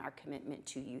down on our commitment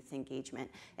to youth engagement.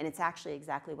 And it's actually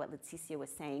exactly what Leticia was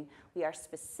saying. We are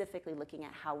specifically looking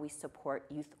at how we support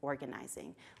youth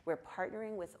organizing. We're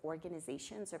partnering with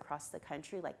organizations across the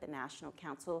country like the National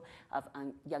Council of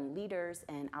Young Leaders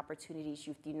and Opportunities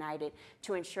Youth United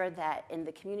to ensure that in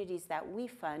the communities that we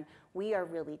fund, we are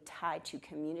really tied to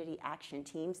community action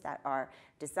teams that are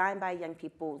designed by young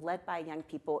people, led by young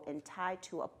people, and tied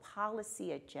to a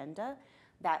policy agenda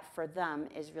that for them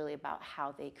is really about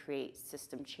how they create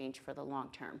system change for the long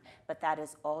term. But that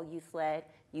is all youth-led,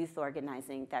 youth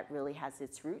organizing that really has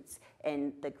its roots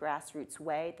in the grassroots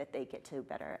way that they get to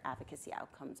better advocacy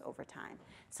outcomes over time.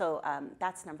 So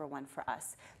that's number one for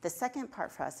us. The second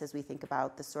part for us as we think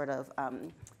about the sort of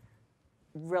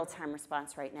real-time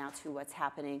response right now to what's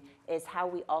happening is how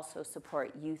we also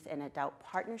support youth and adult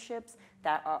partnerships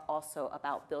that are also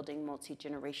about building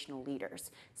multi-generational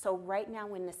leaders. So right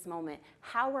now in this moment,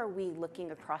 how are we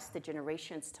looking across the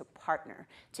generations to partner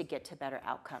to get to better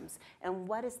outcomes? And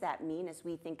what does that mean as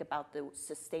we think about the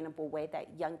sustainable way that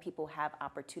young people have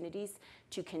opportunities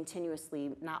to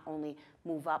continuously not only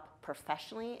move up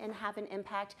professionally and have an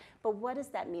impact, but what does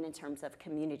that mean in terms of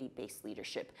community-based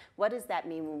leadership? What does that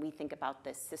mean when we think about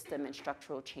about the system and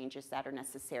structural changes that are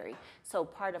necessary. So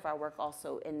part of our work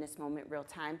also in this moment, real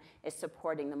time, is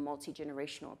supporting the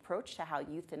multi-generational approach to how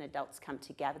youth and adults come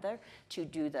together to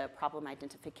do the problem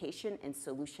identification and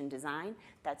solution design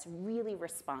that's really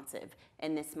responsive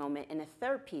in this moment. And the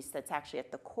third piece that's actually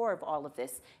at the core of all of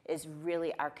this is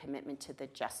really our commitment to the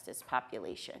justice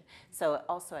population. So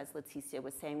also, as Leticia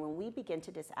was saying, when we begin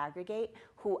to disaggregate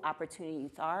who opportunity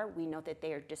youth are, we know that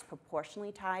they are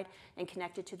disproportionately tied and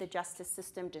connected to the justice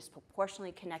system,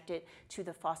 disproportionately connected to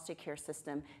the foster care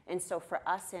system. And so for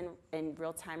us in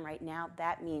real time right now,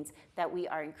 that means that we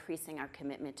are increasing our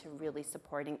commitment to really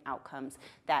supporting outcomes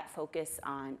that focus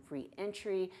on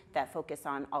re-entry, that focus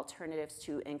on alternatives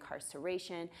to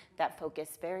incarceration, that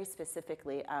focus very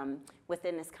specifically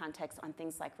within this context on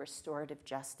things like restorative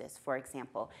justice, for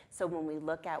example. So when we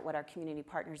look at what our community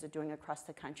partners are doing across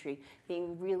the country,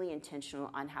 being really intentional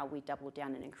on how we double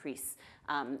down and increase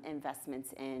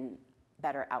investments in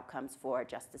better outcomes for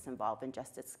justice-involved and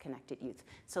justice-connected youth.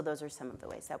 So those are some of the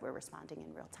ways that we're responding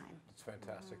in real time. That's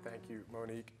fantastic. Thank you,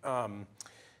 Monique.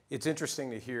 It's interesting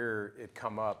to hear it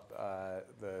come up,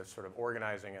 the sort of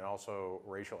organizing and also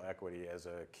racial equity as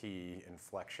a key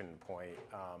inflection point.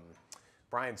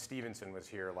 Brian Stevenson was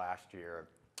here last year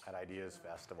at Ideas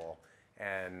Festival,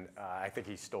 and I think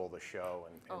he stole the show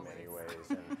in many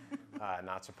ways, and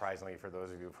not surprisingly for those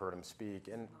of you who've heard him speak.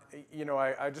 And you know,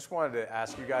 I just wanted to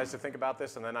ask you guys to think about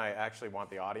this, and then I actually want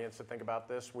the audience to think about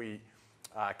this.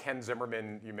 Ken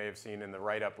Zimmerman, you may have seen in the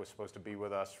write-up, was supposed to be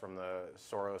with us from the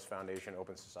Soros Foundation,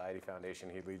 Open Society Foundation.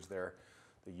 He leads the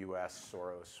U.S.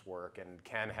 Soros work, and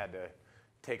Ken had to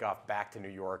take off back to New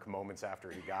York moments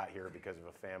after he got here because of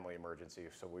a family emergency.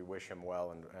 So we wish him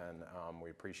well, and we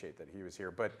appreciate that he was here.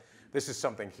 But this is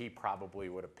something he probably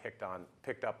would have picked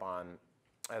up on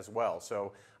as well.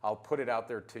 So I'll put it out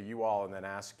there to you all, and then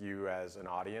ask you as an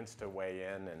audience to weigh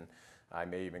in. And I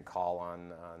may even call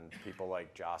on people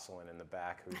like Jocelyn in the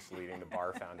back, who's leading the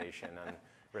Barr Foundation and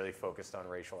really focused on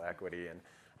racial equity.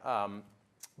 And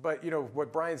but you know,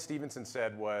 what Brian Stevenson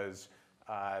said was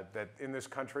that in this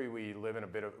country we live in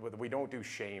we don't do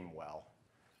shame well.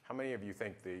 How many of you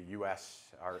think the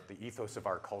U.S., the ethos of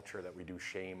our culture, that we do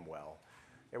shame well?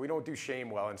 And we don't do shame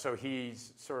well. And so he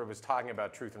sort of was talking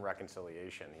about truth and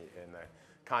reconciliation in the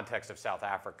context of South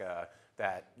Africa,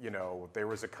 that, you know, there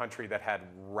was a country that had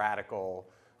radical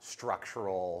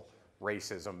structural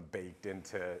racism baked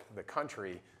into the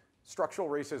country. Structural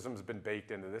racism has been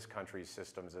baked into this country's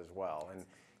systems as well. And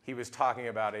he was talking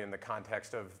about it in the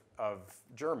context of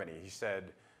Germany. He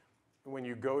said, when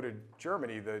you go to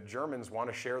Germany, the Germans want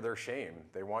to share their shame.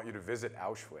 They want you to visit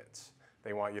Auschwitz.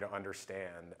 They want you to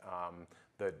understand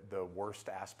the worst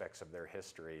aspects of their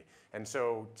history. And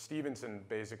so Stevenson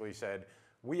basically said,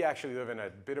 we actually live in a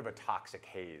bit of a toxic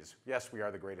haze. Yes, we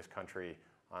are the greatest country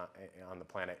on the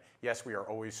planet. Yes, we are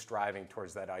always striving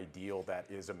towards that ideal that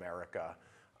is America.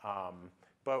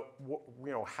 But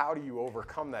you know, how do you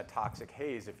overcome that toxic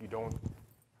haze if you don't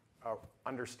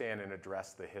understand and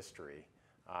address the history,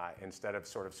 instead of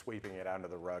sort of sweeping it under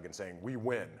the rug and saying, we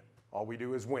win, all we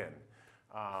do is win.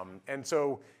 And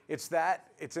so it's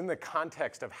in the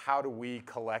context of how do we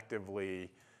collectively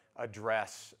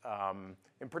address,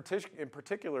 in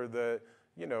particular,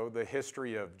 the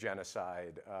history of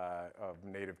genocide of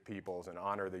Native peoples, and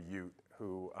honor the Ute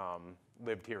who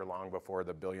lived here long before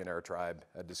the billionaire tribe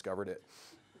had discovered it.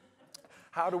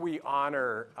 How do we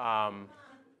honor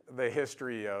the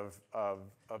history of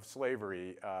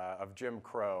slavery, of Jim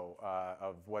Crow,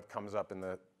 of what comes up in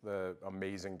the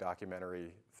amazing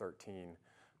documentary 13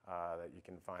 that you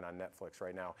can find on Netflix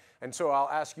right now? And so I'll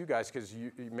ask you guys, because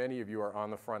many of you are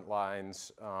on the front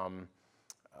lines.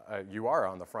 You are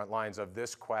on the front lines of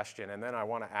this question, and then I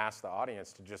want to ask the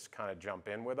audience to just kind of jump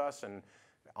in with us and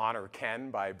honor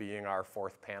Ken by being our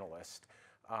fourth panelist.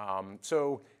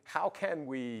 So how can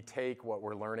we take what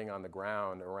we're learning on the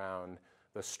ground around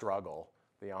the struggle,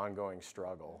 the ongoing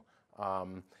struggle?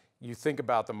 You think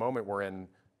about the moment we're in.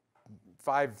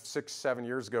 5, 6, 7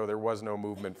 years ago, there was no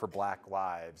movement for Black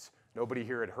lives. Nobody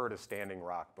here had heard of Standing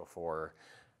Rock before.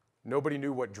 Nobody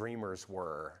knew what Dreamers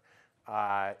were.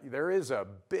 There is a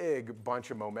big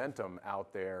bunch of momentum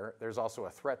out there. There's also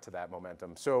a threat to that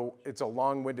momentum. So it's a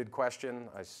long-winded question.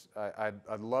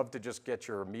 I'd love to just get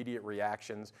your immediate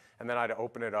reactions, and then I'd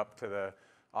open it up to the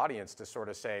audience to sort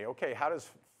of say, okay, how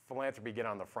does philanthropy get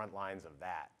on the front lines of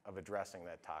that, of addressing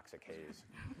that toxic haze?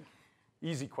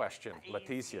 Easy question.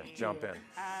 Leticia, jump in.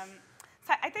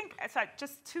 So I think,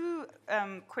 just two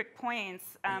quick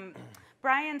points.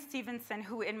 Brian Stevenson,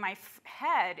 who in my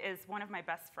head is one of my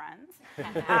best friends, we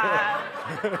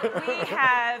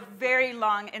have very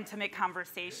long, intimate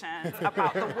conversations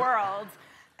about the world.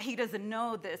 he doesn't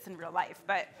know this in real life,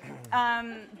 but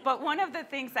one of the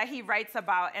things that he writes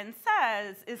about and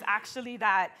says is actually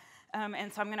that,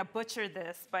 and so I'm going to butcher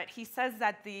this, but he says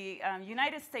that the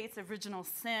United States' original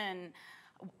sin,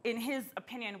 in his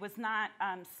opinion, was not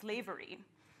slavery.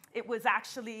 It was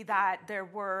actually that there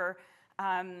were,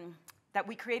 that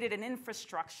we created an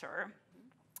infrastructure,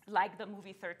 like the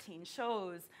movie 13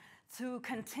 shows, to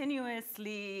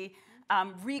continuously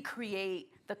recreate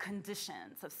the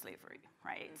conditions of slavery,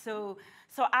 right? So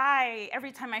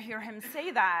every time I hear him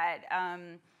say that,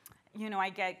 I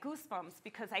get goosebumps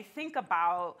because I think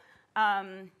about,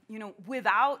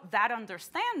 without that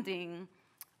understanding,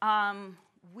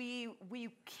 we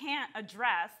can't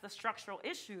address the structural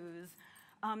issues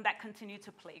that continue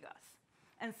to plague us.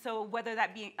 And so whether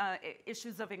that be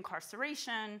issues of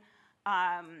incarceration,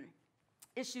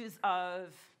 issues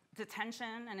of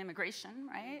detention and immigration,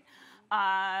 right?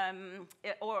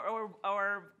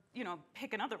 Or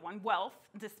pick another one, wealth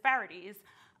disparities.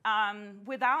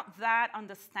 Without that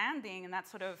understanding and that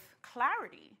sort of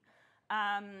clarity,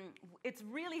 it's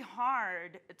really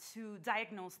hard to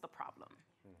diagnose the problem,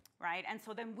 right? And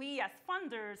so then we as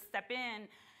funders step in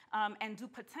and do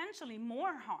potentially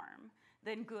more harm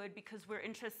than good because we're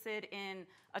interested in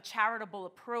a charitable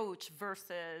approach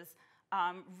versus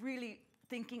really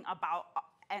thinking about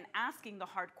and asking the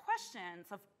hard questions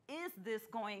of, is this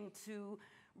going to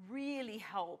really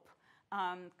help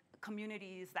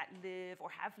communities that live or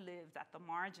have lived at the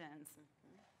margins?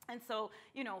 And so,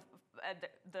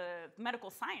 the medical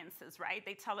sciences, right?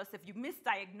 They tell us if you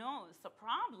misdiagnose a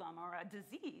problem or a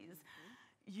disease,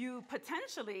 you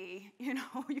potentially,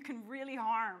 you can really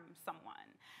harm someone.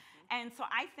 And so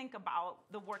I think about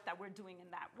the work that we're doing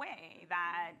in that way,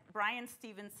 that Brian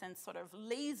Stevenson's sort of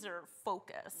laser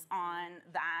focus on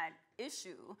that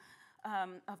issue,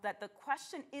 of that the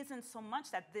question isn't so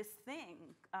much that this thing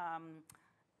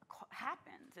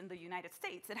happened in the United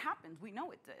States. It happened, we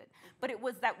know it did. But it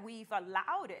was that we've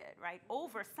allowed it, right,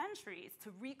 over centuries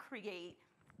to recreate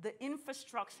the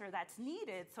infrastructure that's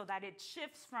needed so that it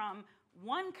shifts from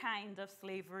one kind of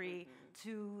slavery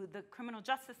to the criminal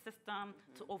justice system,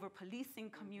 to over-policing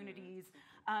communities.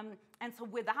 And so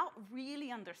without really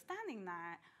understanding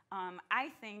that, I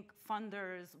think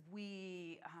funders,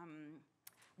 we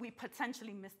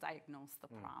potentially misdiagnose the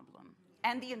problem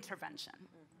and the intervention.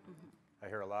 I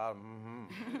hear a lot of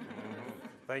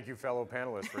Thank you, fellow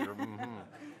panelists, for your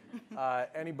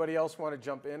Anybody else want to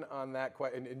jump in on that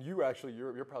question? And you actually,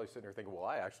 you're probably sitting there thinking, well,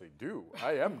 I actually do.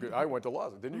 I am good. I went to law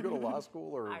school. Didn't you go to law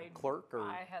school or clerk? Or?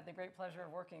 I had the great pleasure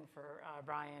of working for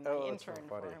Brian. Oh, I interned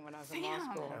for him when I was in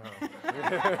law school.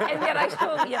 And yet I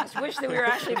still, wish that we were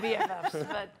actually BFFs.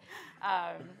 But,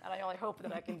 and I only hope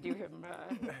that I can do him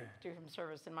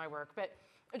service in my work. But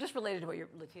just related to what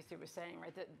Leticia was saying,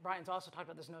 right, that Brian's also talked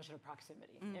about this notion of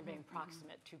proximity and being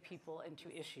proximate to people and to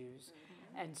issues.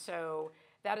 And so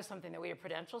that is something that we at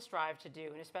Prudential strive to do,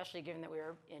 and especially given that we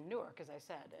are in Newark, as I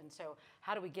said. And so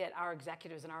how do we get our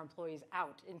executives and our employees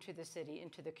out into the city,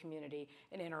 into the community,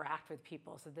 and interact with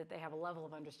people so that they have a level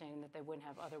of understanding that they wouldn't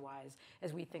have otherwise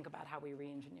as we think about how we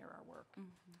re-engineer our work.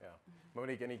 Yeah.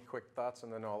 Monique, any quick thoughts?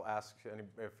 And then I'll ask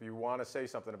if you want to say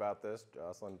something about this,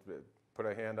 Jocelyn, put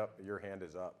a hand up. Your hand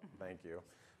is up. Thank you.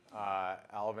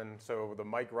 Alvin, so the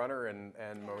mic runner and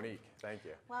Monique, thank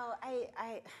you. Well,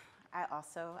 I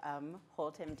also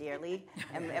hold him dearly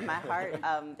in my heart,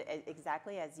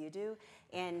 exactly as you do.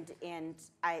 And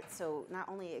I so not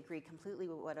only agree completely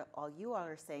with what all you all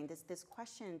are saying, this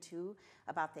question too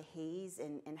about the haze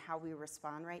and how we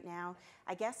respond right now.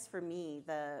 I guess for me,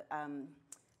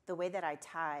 the way that I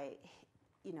tie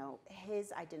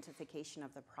his identification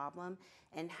of the problem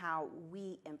and how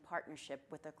we, in partnership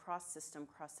with a cross-system,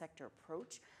 cross-sector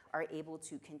approach, are able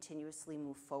to continuously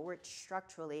move forward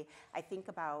structurally. I think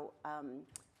about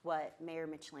what Mayor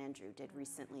Mitch Landrieu did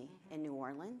recently in New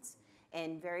Orleans,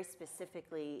 and very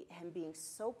specifically him being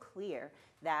so clear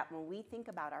that when we think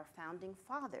about our founding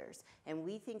fathers, and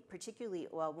we think particularly,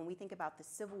 when we think about the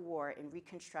Civil War and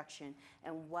Reconstruction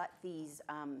and what these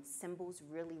symbols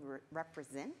really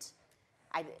represent,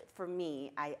 for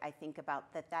me, I think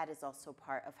about that is also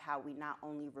part of how we not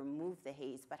only remove the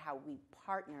haze, but how we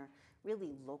partner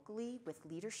really locally with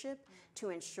leadership to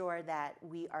ensure that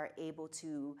we are able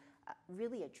to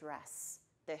really address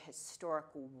the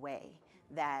historical way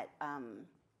that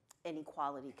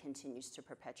inequality continues to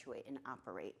perpetuate and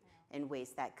operate in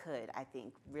ways that could, I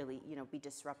think, really be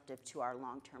disruptive to our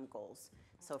long-term goals.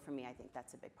 So for me, I think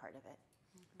that's a big part of it.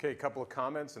 Okay, a couple of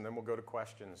comments, and then we'll go to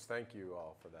questions. Thank you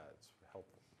all for that. It's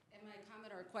helpful. Am I a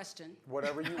comment or a question?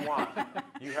 Whatever you want.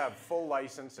 You have full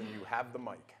license, and you have the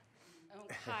mic.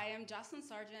 Hi, I'm Jocelyn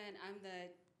Sargent. I'm the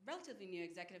relatively new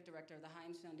executive director of the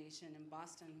Heinz Foundation in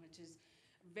Boston, which is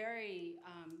a very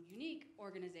unique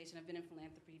organization. I've been in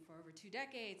philanthropy for over 2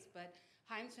 decades, but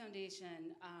Heinz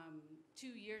Foundation 2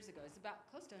 years ago, it's about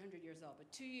close to 100 years old,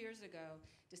 but 2 years ago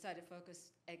decided to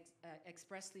focus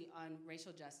expressly on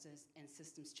racial justice and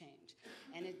systems change.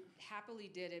 And it happily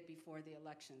did it before the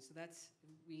election. So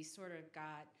we sort of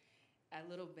got a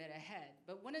little bit ahead.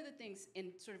 But one of the things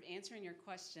in sort of answering your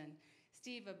question,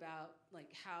 Steve, about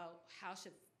like how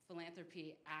should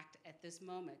philanthropy act at this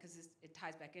moment, because it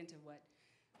ties back into what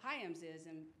HIAMS is,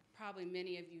 and probably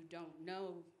many of you don't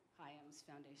know HIAMS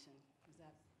Foundation. Is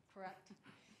that correct?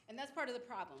 And that's part of the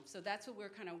problem. So that's what we're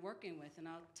kind of working with, and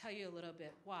I'll tell you a little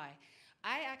bit why.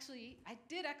 I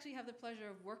did actually have the pleasure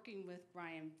of working with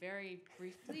Brian very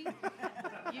briefly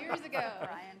years ago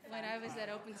when I was at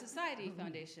Open Society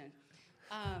Foundation.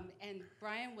 And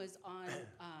Brian was on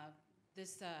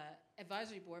this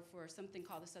advisory board for something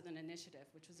called the Southern Initiative,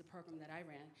 which was a program that I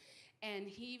ran. And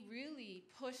he really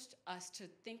pushed us to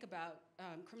think about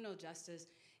criminal justice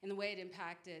in the way it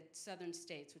impacted southern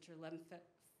states, which are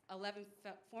 11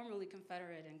 formerly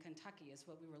Confederate, and Kentucky is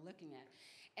what we were looking at.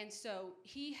 And so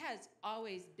he has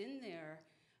always been there.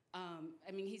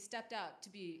 I mean, he stepped out to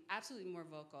be absolutely more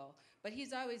vocal, but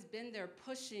he's always been there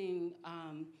pushing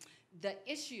the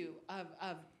issue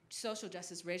of social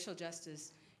justice, racial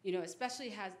justice, you know,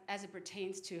 especially as it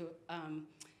pertains to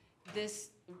this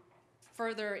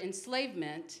further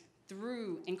enslavement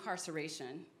through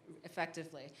incarceration,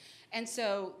 effectively. And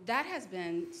so that has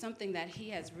been something that he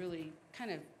has really kind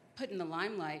of put in the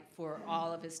limelight for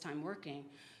all of his time working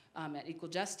at Equal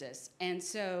Justice. And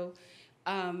so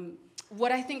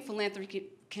what I think philanthropy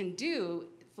can do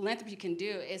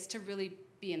is to really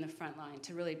be in the front line,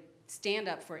 to really stand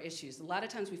up for issues. A lot of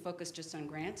times we focus just on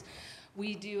grants.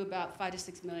 We do about $5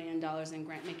 to $6 million in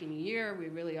grant making a year. We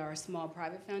really are a small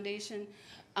private foundation.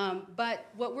 But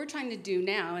what we're trying to do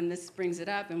now, and this brings it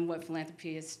up, and what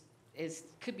philanthropy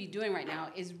could be doing right now,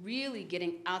 is really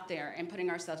getting out there and putting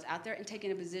ourselves out there and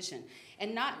taking a position.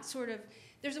 And not sort of,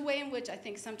 there's a way in which I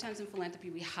think sometimes in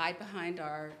philanthropy we hide behind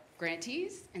our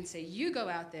grantees and say, you go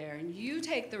out there and you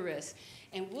take the risk,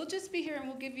 and we'll just be here and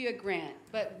we'll give you a grant.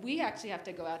 But we actually have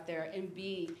to go out there and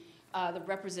be the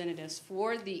representatives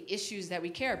for the issues that we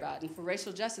care about. And for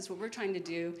racial justice, what we're trying to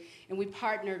do, and we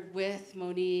partnered with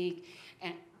Monique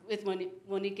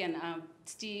and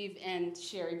Steve and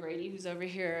Sherry Brady, who's over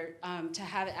here, to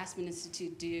have Aspen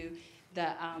Institute do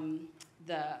the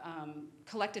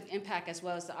collective impact as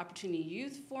well as the Opportunity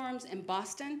Youth Forums in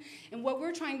Boston. And what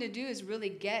we're trying to do is really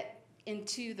get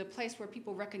into the place where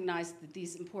people recognize that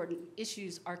these important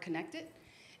issues are connected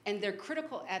and they're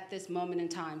critical at this moment in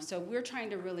time. So we're trying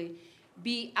to really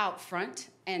be out front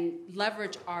and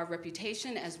leverage our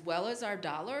reputation as well as our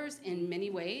dollars in many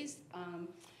ways.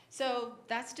 So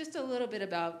that's just a little bit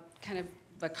about kind of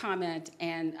a comment,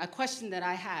 and a question that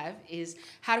I have is,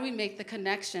 how do we make the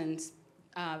connections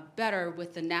better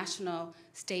with the national,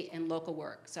 state, and local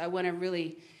work? So I want to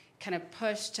really kind of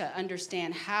push to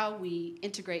understand how we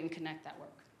integrate and connect that work.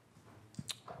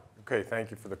 Okay,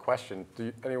 thank you for the question.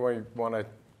 Anyone want to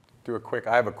do a quick,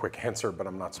 I have a quick answer, but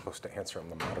I'm not supposed to answer, I'm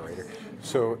the moderator.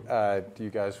 So do you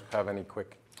guys have any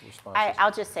quick responses?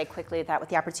 I'll just say quickly that with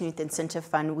the Opportunity Incentive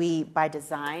Fund, we, by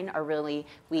design,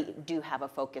 we do have a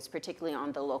focus, particularly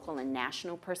on the local and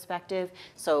national perspective.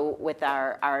 So with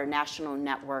our national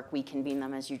network, we convene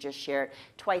them, as you just shared,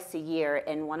 twice a year.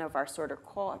 And one of our sort of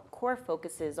core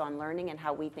focuses on learning and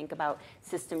how we think about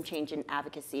system change and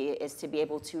advocacy is to be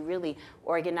able to really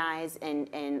organize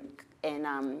and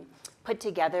put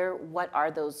together what are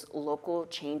those local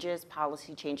changes,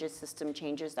 policy changes, system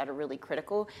changes that are really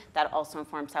critical. That also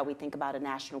informs how we think about a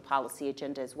national policy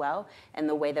agenda as well, and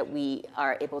the way that we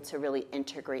are able to really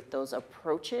integrate those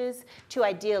approaches to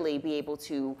ideally be able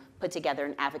to put together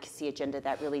an advocacy agenda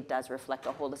that really does reflect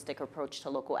a holistic approach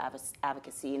to local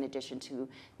advocacy in addition to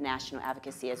national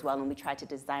advocacy as well. And we try to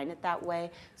design it that way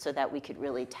so that we could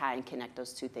really tie and connect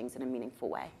those two things in a meaningful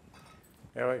way.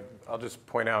 I'll just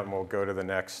point out, and we'll go to the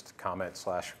next comment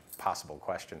 / possible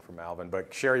question from Alvin,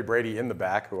 but Sherry Brady in the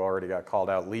back, who already got called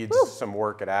out, leads some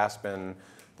work at Aspen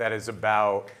that is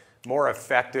about more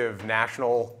effective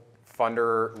national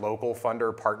funder, local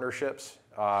funder partnerships.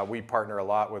 We partner a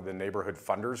lot with the Neighborhood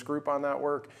Funders Group on that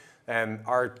work, and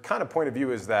our kind of point of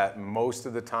view is that most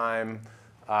of the time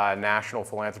national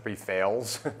philanthropy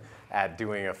fails at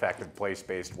doing effective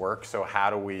place-based work. So how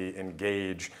do we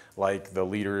engage, like the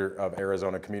leader of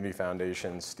Arizona Community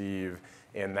Foundation, Steve,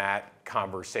 in that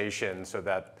conversation so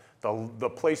that the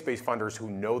place-based funders who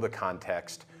know the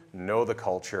context, know the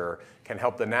culture, can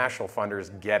help the national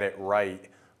funders get it right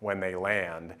when they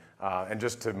land. And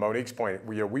just to Monique's point,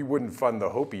 we wouldn't fund the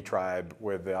Hopi tribe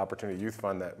with the Opportunity Youth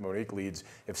Fund that Monique leads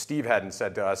if Steve hadn't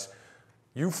said to us,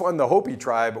 you fund the Hopi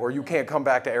tribe or you can't come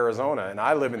back to Arizona. And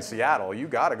I live in Seattle. You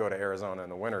got to go to Arizona in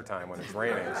the wintertime when it's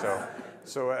raining.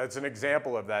 So it's an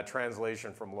example of that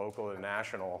translation from local to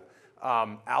national.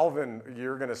 Alvin,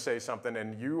 you're going to say something,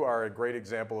 and you are a great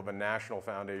example of a national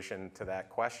foundation to that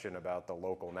question about the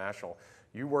local national.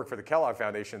 You work for the Kellogg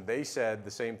Foundation. They said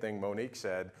the same thing Monique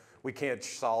said. We can't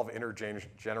solve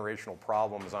intergenerational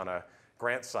problems on a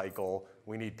grant cycle.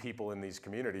 We need people in these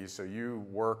communities. So you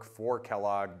work for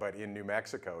Kellogg, but in New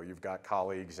Mexico. You've got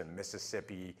colleagues in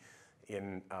Mississippi,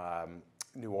 in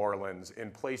New Orleans,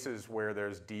 in places where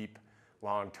there's deep,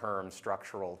 long-term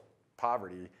structural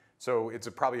poverty. So it's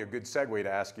probably a good segue to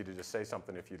ask you to just say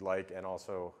something if you'd like, and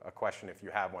also a question if you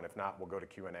have one. If not, we'll go to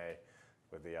Q&A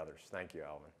with the others. Thank you,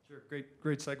 Alvin. Sure,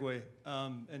 great segue.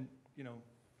 And you know,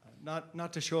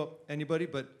 not to show up anybody,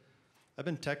 but I've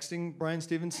been texting Brian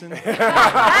Stevenson. I'm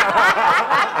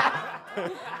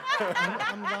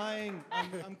lying.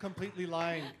 I'm completely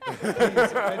lying. Please,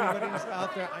 if anybody's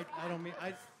out there, I don't mean.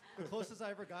 The closest I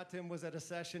ever got to him was at a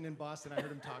session in Boston. I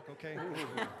heard him talk. Okay,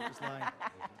 just lying.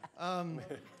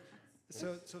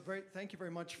 Thank you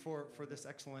very much for this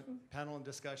excellent panel and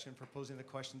discussion, for posing the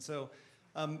question. So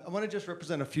I want to just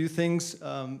represent a few things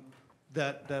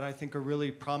that I think are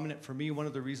really prominent for me. One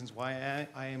of the reasons why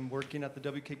I am working at the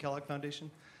W.K. Kellogg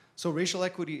Foundation. So racial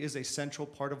equity is a central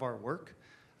part of our work.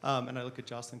 And I look at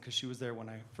Jocelyn because she was there when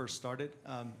I first started.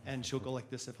 And she'll go like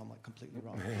this if I'm like completely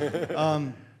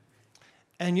wrong.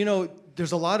 And you know,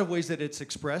 there's a lot of ways that it's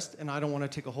expressed, and I don't want to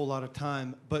take a whole lot of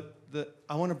time, but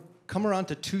I want to come around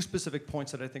to two specific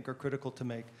points that I think are critical to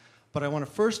make. But I want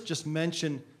to first just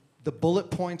mention the bullet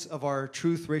points of our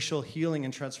Truth, Racial Healing,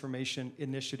 and Transformation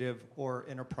Initiative or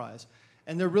enterprise.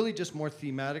 And they're really just more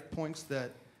thematic points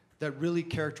that really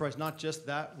characterize not just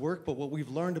that work, but what we've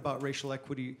learned about racial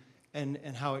equity and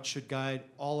how it should guide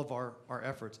all of our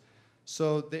efforts.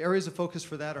 So the areas of focus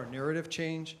for that are narrative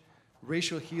change,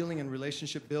 racial healing and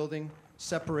relationship building,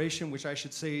 separation, which I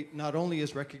should say not only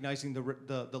is recognizing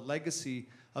the legacy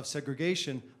of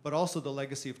segregation, but also the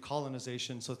legacy of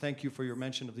colonization. So thank you for your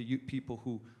mention of the people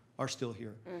who are still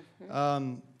here.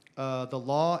 Mm-hmm. The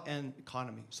law and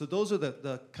economy. So those are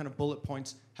the kind of bullet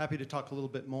points. Happy to talk a little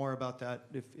bit more about that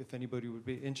if anybody would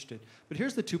be interested. But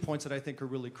here's the 2 points that I think are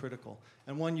really critical.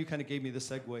 And one, you kind of gave me the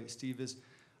segue, Steve, is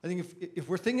I think if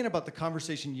we're thinking about the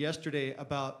conversation yesterday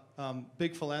about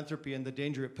big philanthropy and the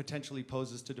danger it potentially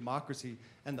poses to democracy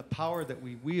and the power that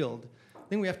we wield, I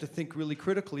think we have to think really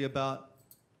critically about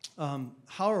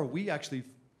how are we actually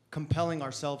compelling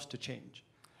ourselves to change?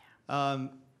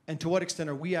 And to what extent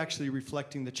are we actually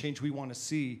reflecting the change we want to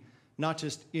see, not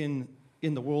just in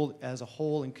the world as a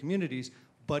whole in communities,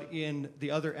 but in the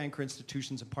other anchor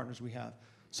institutions and partners we have.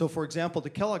 So for example,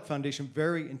 the Kellogg Foundation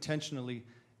very intentionally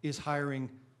is hiring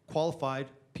qualified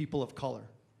people of color.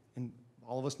 And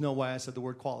all of us know why I said the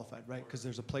word qualified, right? Because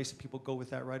there's a place that people go with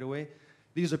that right away.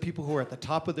 These are people who are at the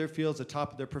top of their fields, the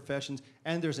top of their professions,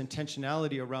 and there's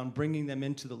intentionality around bringing them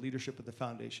into the leadership of the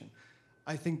foundation.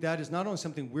 I think that is not only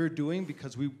something we're doing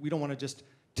because we don't want to just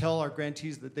tell our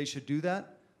grantees that they should do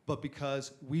that, but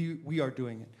because we are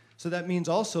doing it. So that means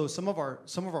also some of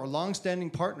our longstanding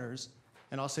partners,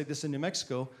 and I'll say this in New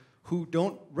Mexico, who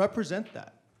don't represent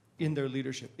that in their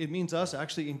leadership. It means us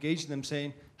actually engaging them,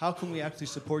 saying, how can we actually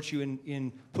support you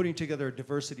in putting together a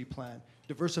diversity plan,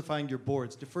 diversifying your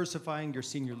boards, diversifying your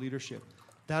senior leadership.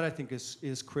 That I think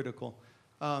is critical.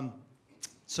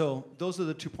 So those are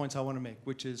the 2 points I want to make,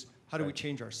 which is how do we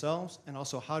change ourselves, and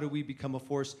also how do we become a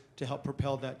force to help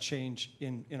propel that change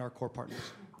in our core partners.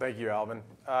 Thank you, Alvin.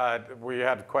 We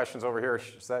had questions over here.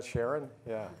 Is that Sharon?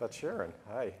 Yeah, that's Sharon.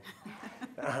 Hi.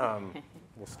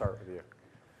 We'll start with you.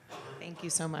 Thank you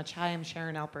so much. Hi, I'm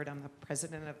Sharon Alpert. I'm the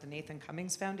president of the Nathan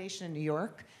Cummings Foundation in New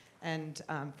York. And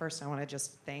first, I want to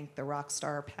just thank the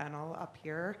Rockstar panel up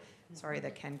here. Sorry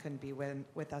that Ken couldn't be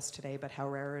with us today, but how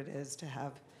rare it is to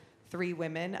have 3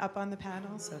 women up on the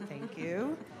panel, so thank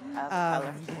you.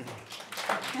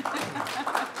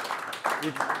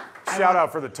 Shout out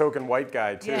for the token white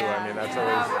guy, too. Yeah, I mean, that's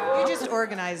always... You just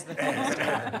organize the things.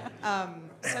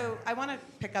 So I want to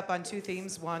pick up on 2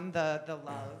 themes. One, the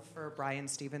love for Brian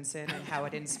Stevenson and how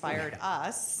it inspired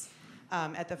us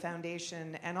at the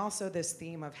foundation, and also this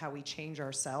theme of how we change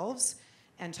ourselves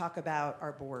and talk about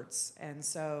our boards. And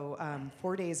so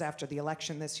 4 days after the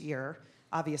election this year,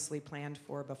 obviously planned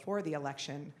for before the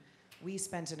election, we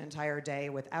spent an entire day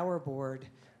with our board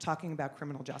talking about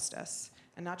criminal justice.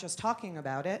 And not just talking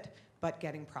about it, but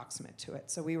getting proximate to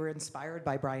it. So we were inspired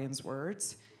by Brian's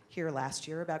words here last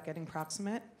year about getting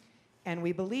proximate. And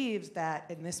we believed that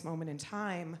in this moment in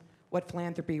time, what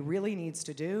philanthropy really needs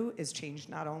to do is change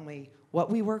not only what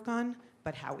we work on,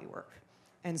 but how we work.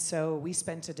 And so we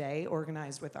spent a day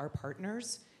organized with our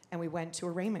partners, and we went to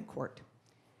arraignment court.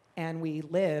 And we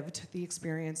lived the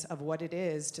experience of what it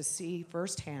is to see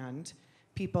firsthand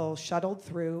people shuttled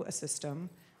through a system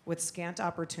with scant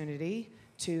opportunity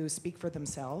to speak for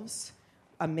themselves,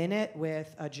 a minute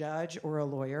with a judge or a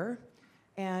lawyer,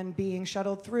 and being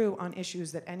shuttled through on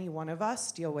issues that any one of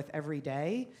us deal with every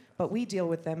day, but we deal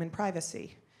with them in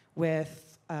privacy,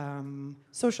 with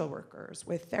social workers,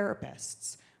 with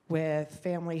therapists, with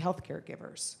family health care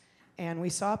givers. And we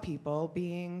saw people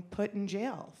being put in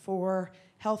jail for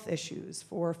health issues,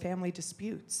 for family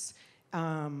disputes,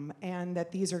 and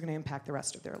that these are going to impact the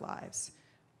rest of their lives.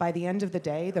 By the end of the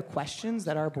day, the questions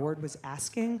that our board was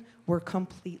asking were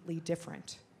completely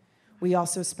different. We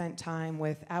also spent time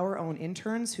with our own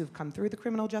interns who've come through the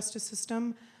criminal justice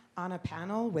system on a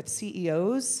panel with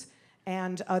CEOs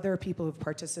and other people who've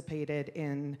participated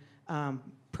in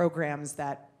programs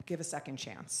that give a second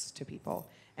chance to people.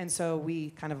 And so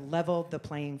we kind of leveled the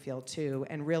playing field too,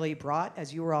 and really brought,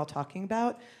 as you were all talking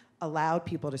about, allowed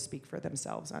people to speak for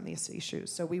themselves on these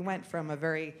issues. So we went from a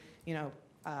very,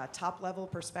 top-level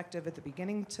perspective at the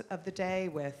beginning of the day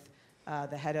with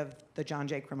the head of the John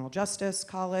Jay Criminal Justice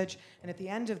College, and at the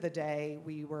end of the day,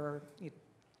 we were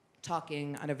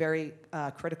talking on a very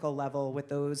critical level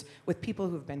with people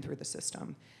who've been through the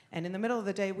system. And in the middle of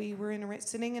the day, we were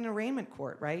sitting in arraignment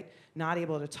court, right? Not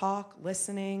able to talk,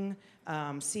 listening,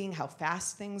 seeing how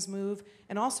fast things move,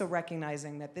 and also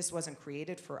recognizing that this wasn't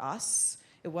created for us.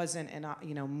 It wasn't,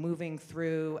 moving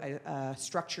through a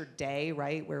structured day,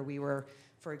 right, where we were,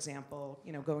 for example,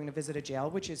 going to visit a jail,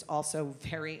 which is also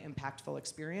very impactful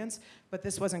experience, but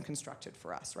this wasn't constructed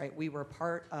for us, right? We were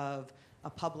part of a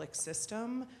public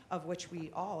system of which we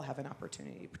all have an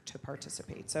opportunity to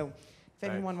participate. So if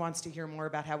anyone wants to hear more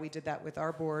about how we did that with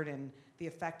our board and the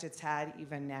effect it's had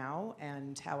even now,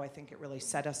 and how I think it really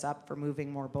set us up for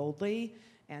moving more boldly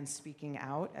and speaking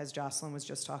out, as Jocelyn was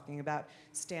just talking about,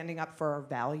 standing up for our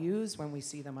values when we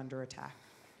see them under attack.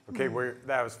 Okay,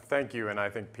 thank you, and I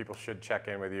think people should check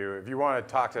in with you. If you want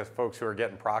to talk to folks who are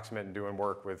getting proximate and doing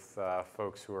work with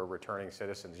folks who are returning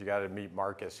citizens, you got to meet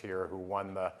Marcus here, who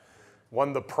won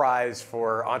the prize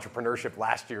for entrepreneurship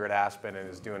last year at Aspen and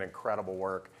is doing incredible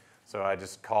work. So I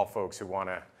just call folks who want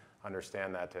to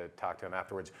understand that to talk to him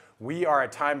afterwards. We are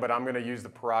at time, but I'm going to use the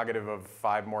prerogative of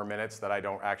 5 more minutes that I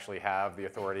don't actually have the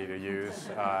authority to use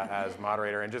as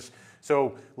moderator. And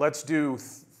so let's do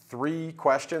 3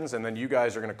 questions, and then you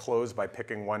guys are going to close by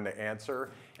picking one to answer,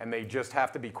 and they just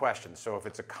have to be questions. So if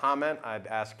it's a comment, I'd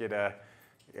ask you to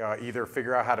either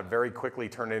figure out how to very quickly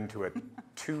turn it into a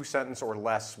 2-sentence or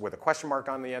less with a question mark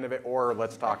on the end of it, or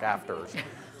let's talk after.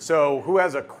 So who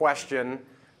has a question?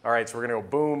 All right, so we're going to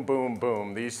go boom, boom,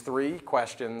 boom. These 3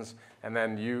 questions, and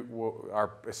then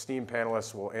our esteemed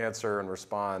panelists will answer and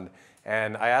respond.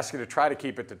 And I ask you to try to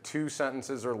keep it to 2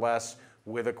 sentences or less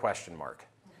with a question mark.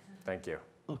 Thank you.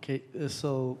 Okay,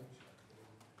 so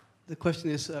the question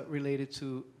is related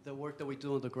to the work that we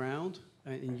do on the ground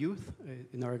in youth,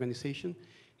 in our organization.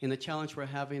 And the challenge we're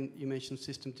having, you mentioned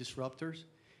system disruptors,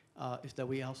 is that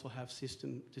we also have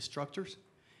system destructors.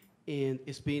 And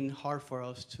it's been hard for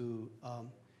us to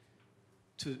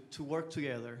work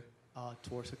together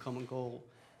towards a common goal.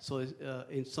 So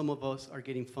and some of us are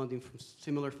getting funding from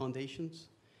similar foundations.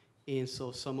 And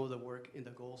so some of the work and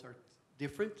the goals are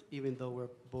different, even though we're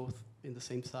both in the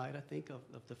same side, I think, of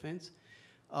the fence.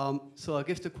 So I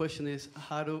guess the question is,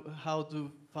 how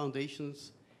do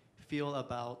foundations feel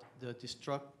about the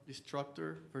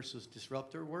destructor versus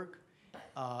disruptor work,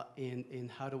 and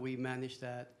how do we manage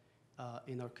that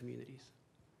in our communities?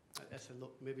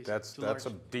 That's a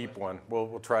deep one.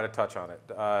 We'll try to touch on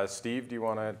it. Steve, do you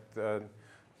want to?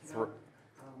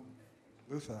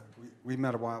 Luther, we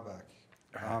met a while back.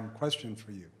 Question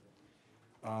for you.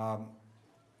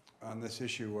 On this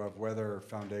issue of whether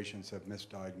foundations have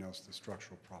misdiagnosed the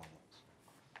structural problems.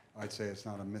 I'd say it's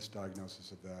not a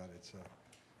misdiagnosis of that, it's a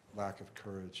lack of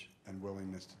courage and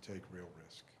willingness to take real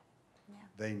risk. Yeah.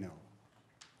 They know.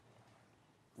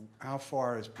 How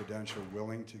far is Prudential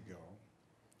willing to go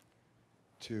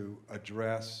to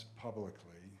address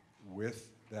publicly with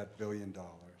that $1 billion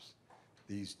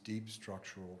these deep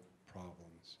structural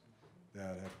problems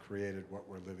that have created what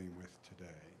we're living with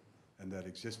today and that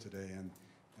exist today and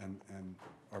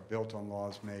are built on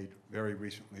laws made very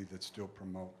recently that still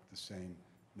promote the same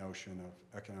notion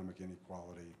of economic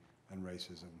inequality and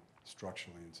racism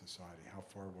structurally in society? How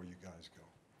far will you guys go?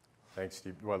 Thanks,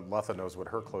 Steve. Well, Lata knows what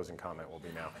her closing comment will be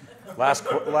now.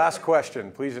 Last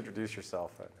question. Please introduce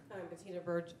yourself. Bettina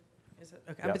Bird, Is it?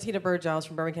 Okay. Yeah. I'm Bettina Burgiles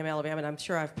from Birmingham, Alabama, and I'm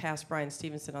sure I've passed Brian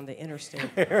Stevenson on the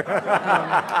interstate.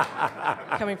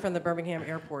 Coming from the Birmingham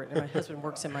airport, and my husband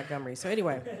works in Montgomery. So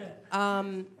anyway,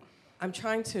 I'm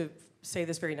trying to say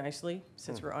this very nicely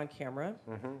since we're on camera,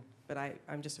 but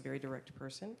I'm just a very direct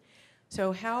person.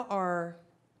 So how are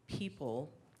people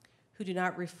who do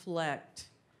not reflect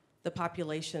the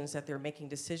populations that they're making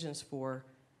decisions for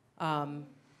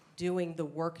doing the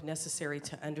work necessary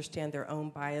to understand their own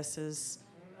biases,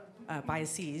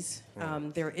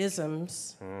 their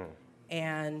isms,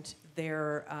 and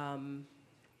their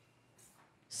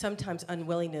sometimes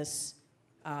unwillingness,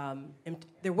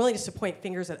 their willingness to point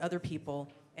fingers at other people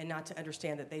and not to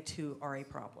understand that they too are a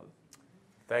problem?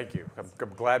 Thank you.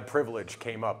 I'm glad privilege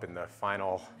came up in the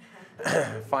final,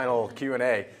 final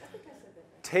Q&A.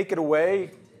 Take it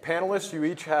away. Panelists, you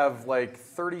each have like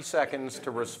 30 seconds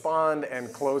to respond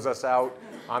and close us out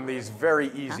on these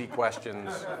very easy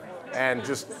questions. And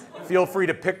just feel free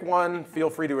to pick one, feel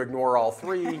free to ignore all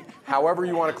three, however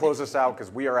you want to close us out,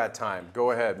 because we are at time.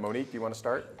 Go ahead. Monique, do you want to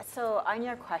start? So on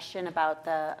your question about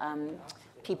the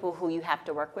people who you have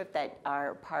to work with that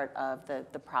are part of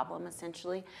the problem,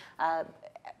 essentially,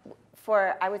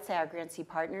 for, I would say, our grantee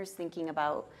partners, thinking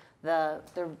about the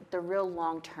real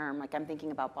long term, like I'm thinking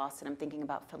about Boston, I'm thinking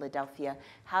about Philadelphia,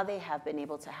 how they have been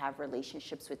able to have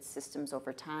relationships with systems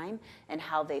over time and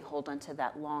how they hold onto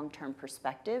that long-term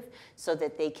perspective so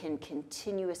that they can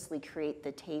continuously create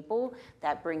the table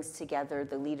that brings together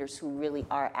the leaders who really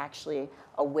are actually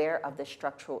aware of the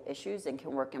structural issues and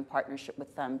can work in partnership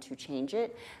with them to change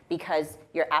it. Because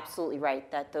you're absolutely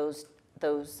right that those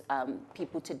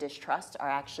people to distrust are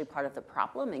actually part of the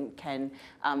problem and can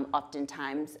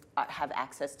oftentimes have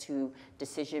access to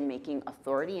decision-making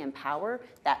authority and power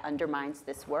that undermines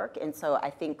this work. And so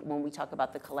I think when we talk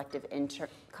about the collective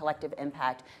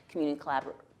impact, community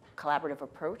collaborative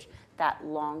approach, that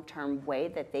long-term way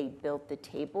that they build the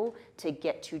table to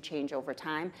get to change over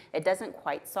time, it doesn't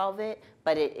quite solve it,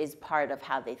 but it is part of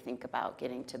how they think about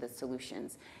getting to the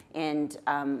solutions. And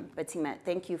Bettina,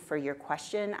 thank you for your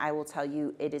question. I will tell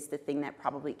you it is the thing that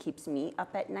probably keeps me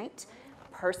up at night,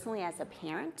 personally as a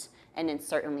parent, and then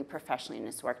certainly professionally in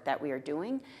this work that we are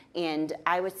doing. And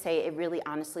I would say it really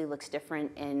honestly looks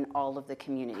different in all of the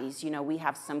communities. You know, we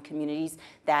have some communities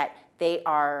that they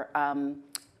are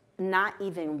not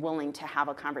even willing to have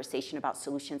a conversation about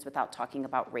solutions without talking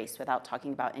about race, without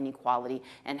talking about inequality,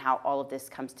 and how all of this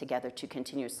comes together to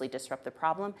continuously disrupt the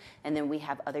problem. And then we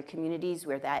have other communities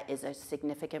where that is a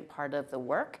significant part of the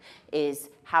work, is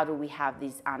how do we have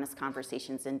these honest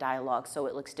conversations and dialogue. So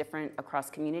it looks different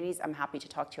across communities. I'm happy to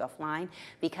talk to you offline,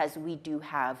 because we do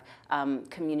have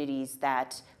communities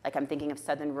that, like I'm thinking of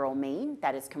Southern Rural Maine,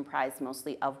 that is comprised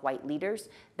mostly of white leaders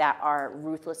that are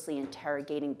ruthlessly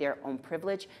interrogating their own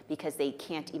privilege because they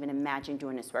can't even imagine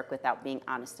doing this work without being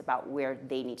honest about where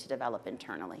they need to develop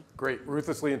internally. Great.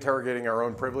 Ruthlessly interrogating our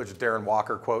own privilege, Darren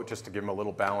Walker quote, just to give him a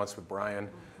little balance with Brian.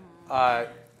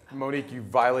 Monique, you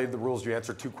violated the rules. You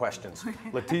answered 2 questions.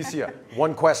 Leticia,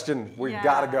 1 question. We've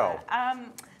got to go.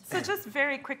 So just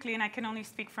very quickly, and I can only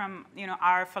speak from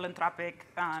our philanthropic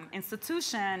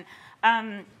institution.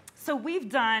 So we've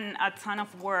done a ton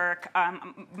of work.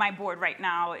 My board right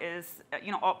now is,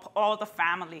 all the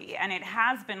family, and it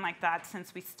has been like that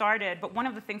since we started. But one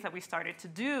of the things that we started to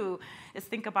do is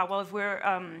think about, well, if we're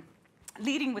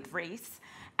leading with race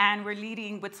and we're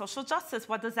leading with social justice,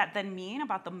 what does that then mean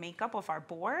about the makeup of our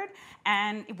board?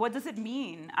 And what does it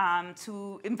mean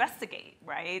to investigate,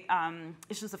 right?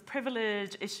 Issues of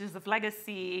privilege, issues of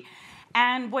legacy.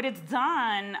 And what it's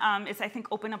done is, I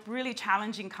think, open up really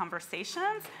challenging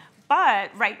conversations.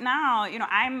 But right now,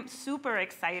 I'm super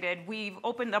excited. We've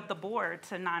opened up the board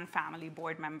to non-family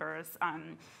board members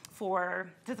for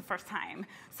the first time.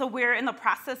 So we're in the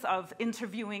process of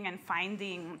interviewing and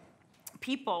finding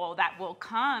people that will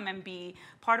come and be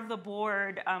part of the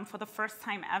board for the first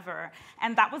time ever.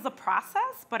 And that was a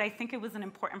process, but I think it was an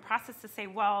important process to say,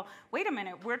 well, wait a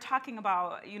minute, we're talking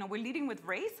about, we're leading with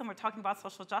race and we're talking about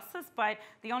social justice, but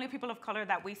the only people of color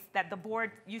that the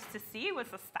board used to see was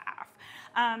the staff.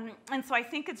 And so I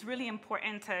think it's really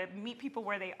important to meet people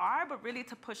where they are, but really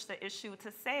to push the issue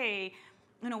to say,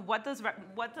 what does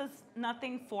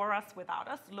nothing for us without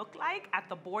us look like at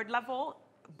the board level,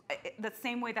 the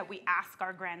same way that we ask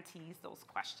our grantees those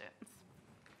questions.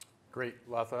 Great.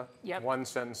 Lata, Yep. 1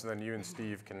 sentence, and then you and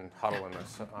Steve can huddle in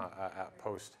this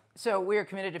post. So we're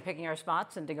committed to picking our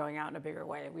spots and to going out in a bigger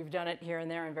way. We've done it here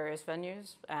and there in various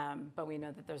venues, but we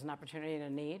know that there's an opportunity and a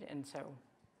need, and so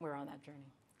we're on that journey.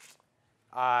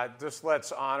 Just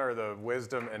let's honor the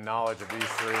wisdom and knowledge of these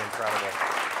 3 incredible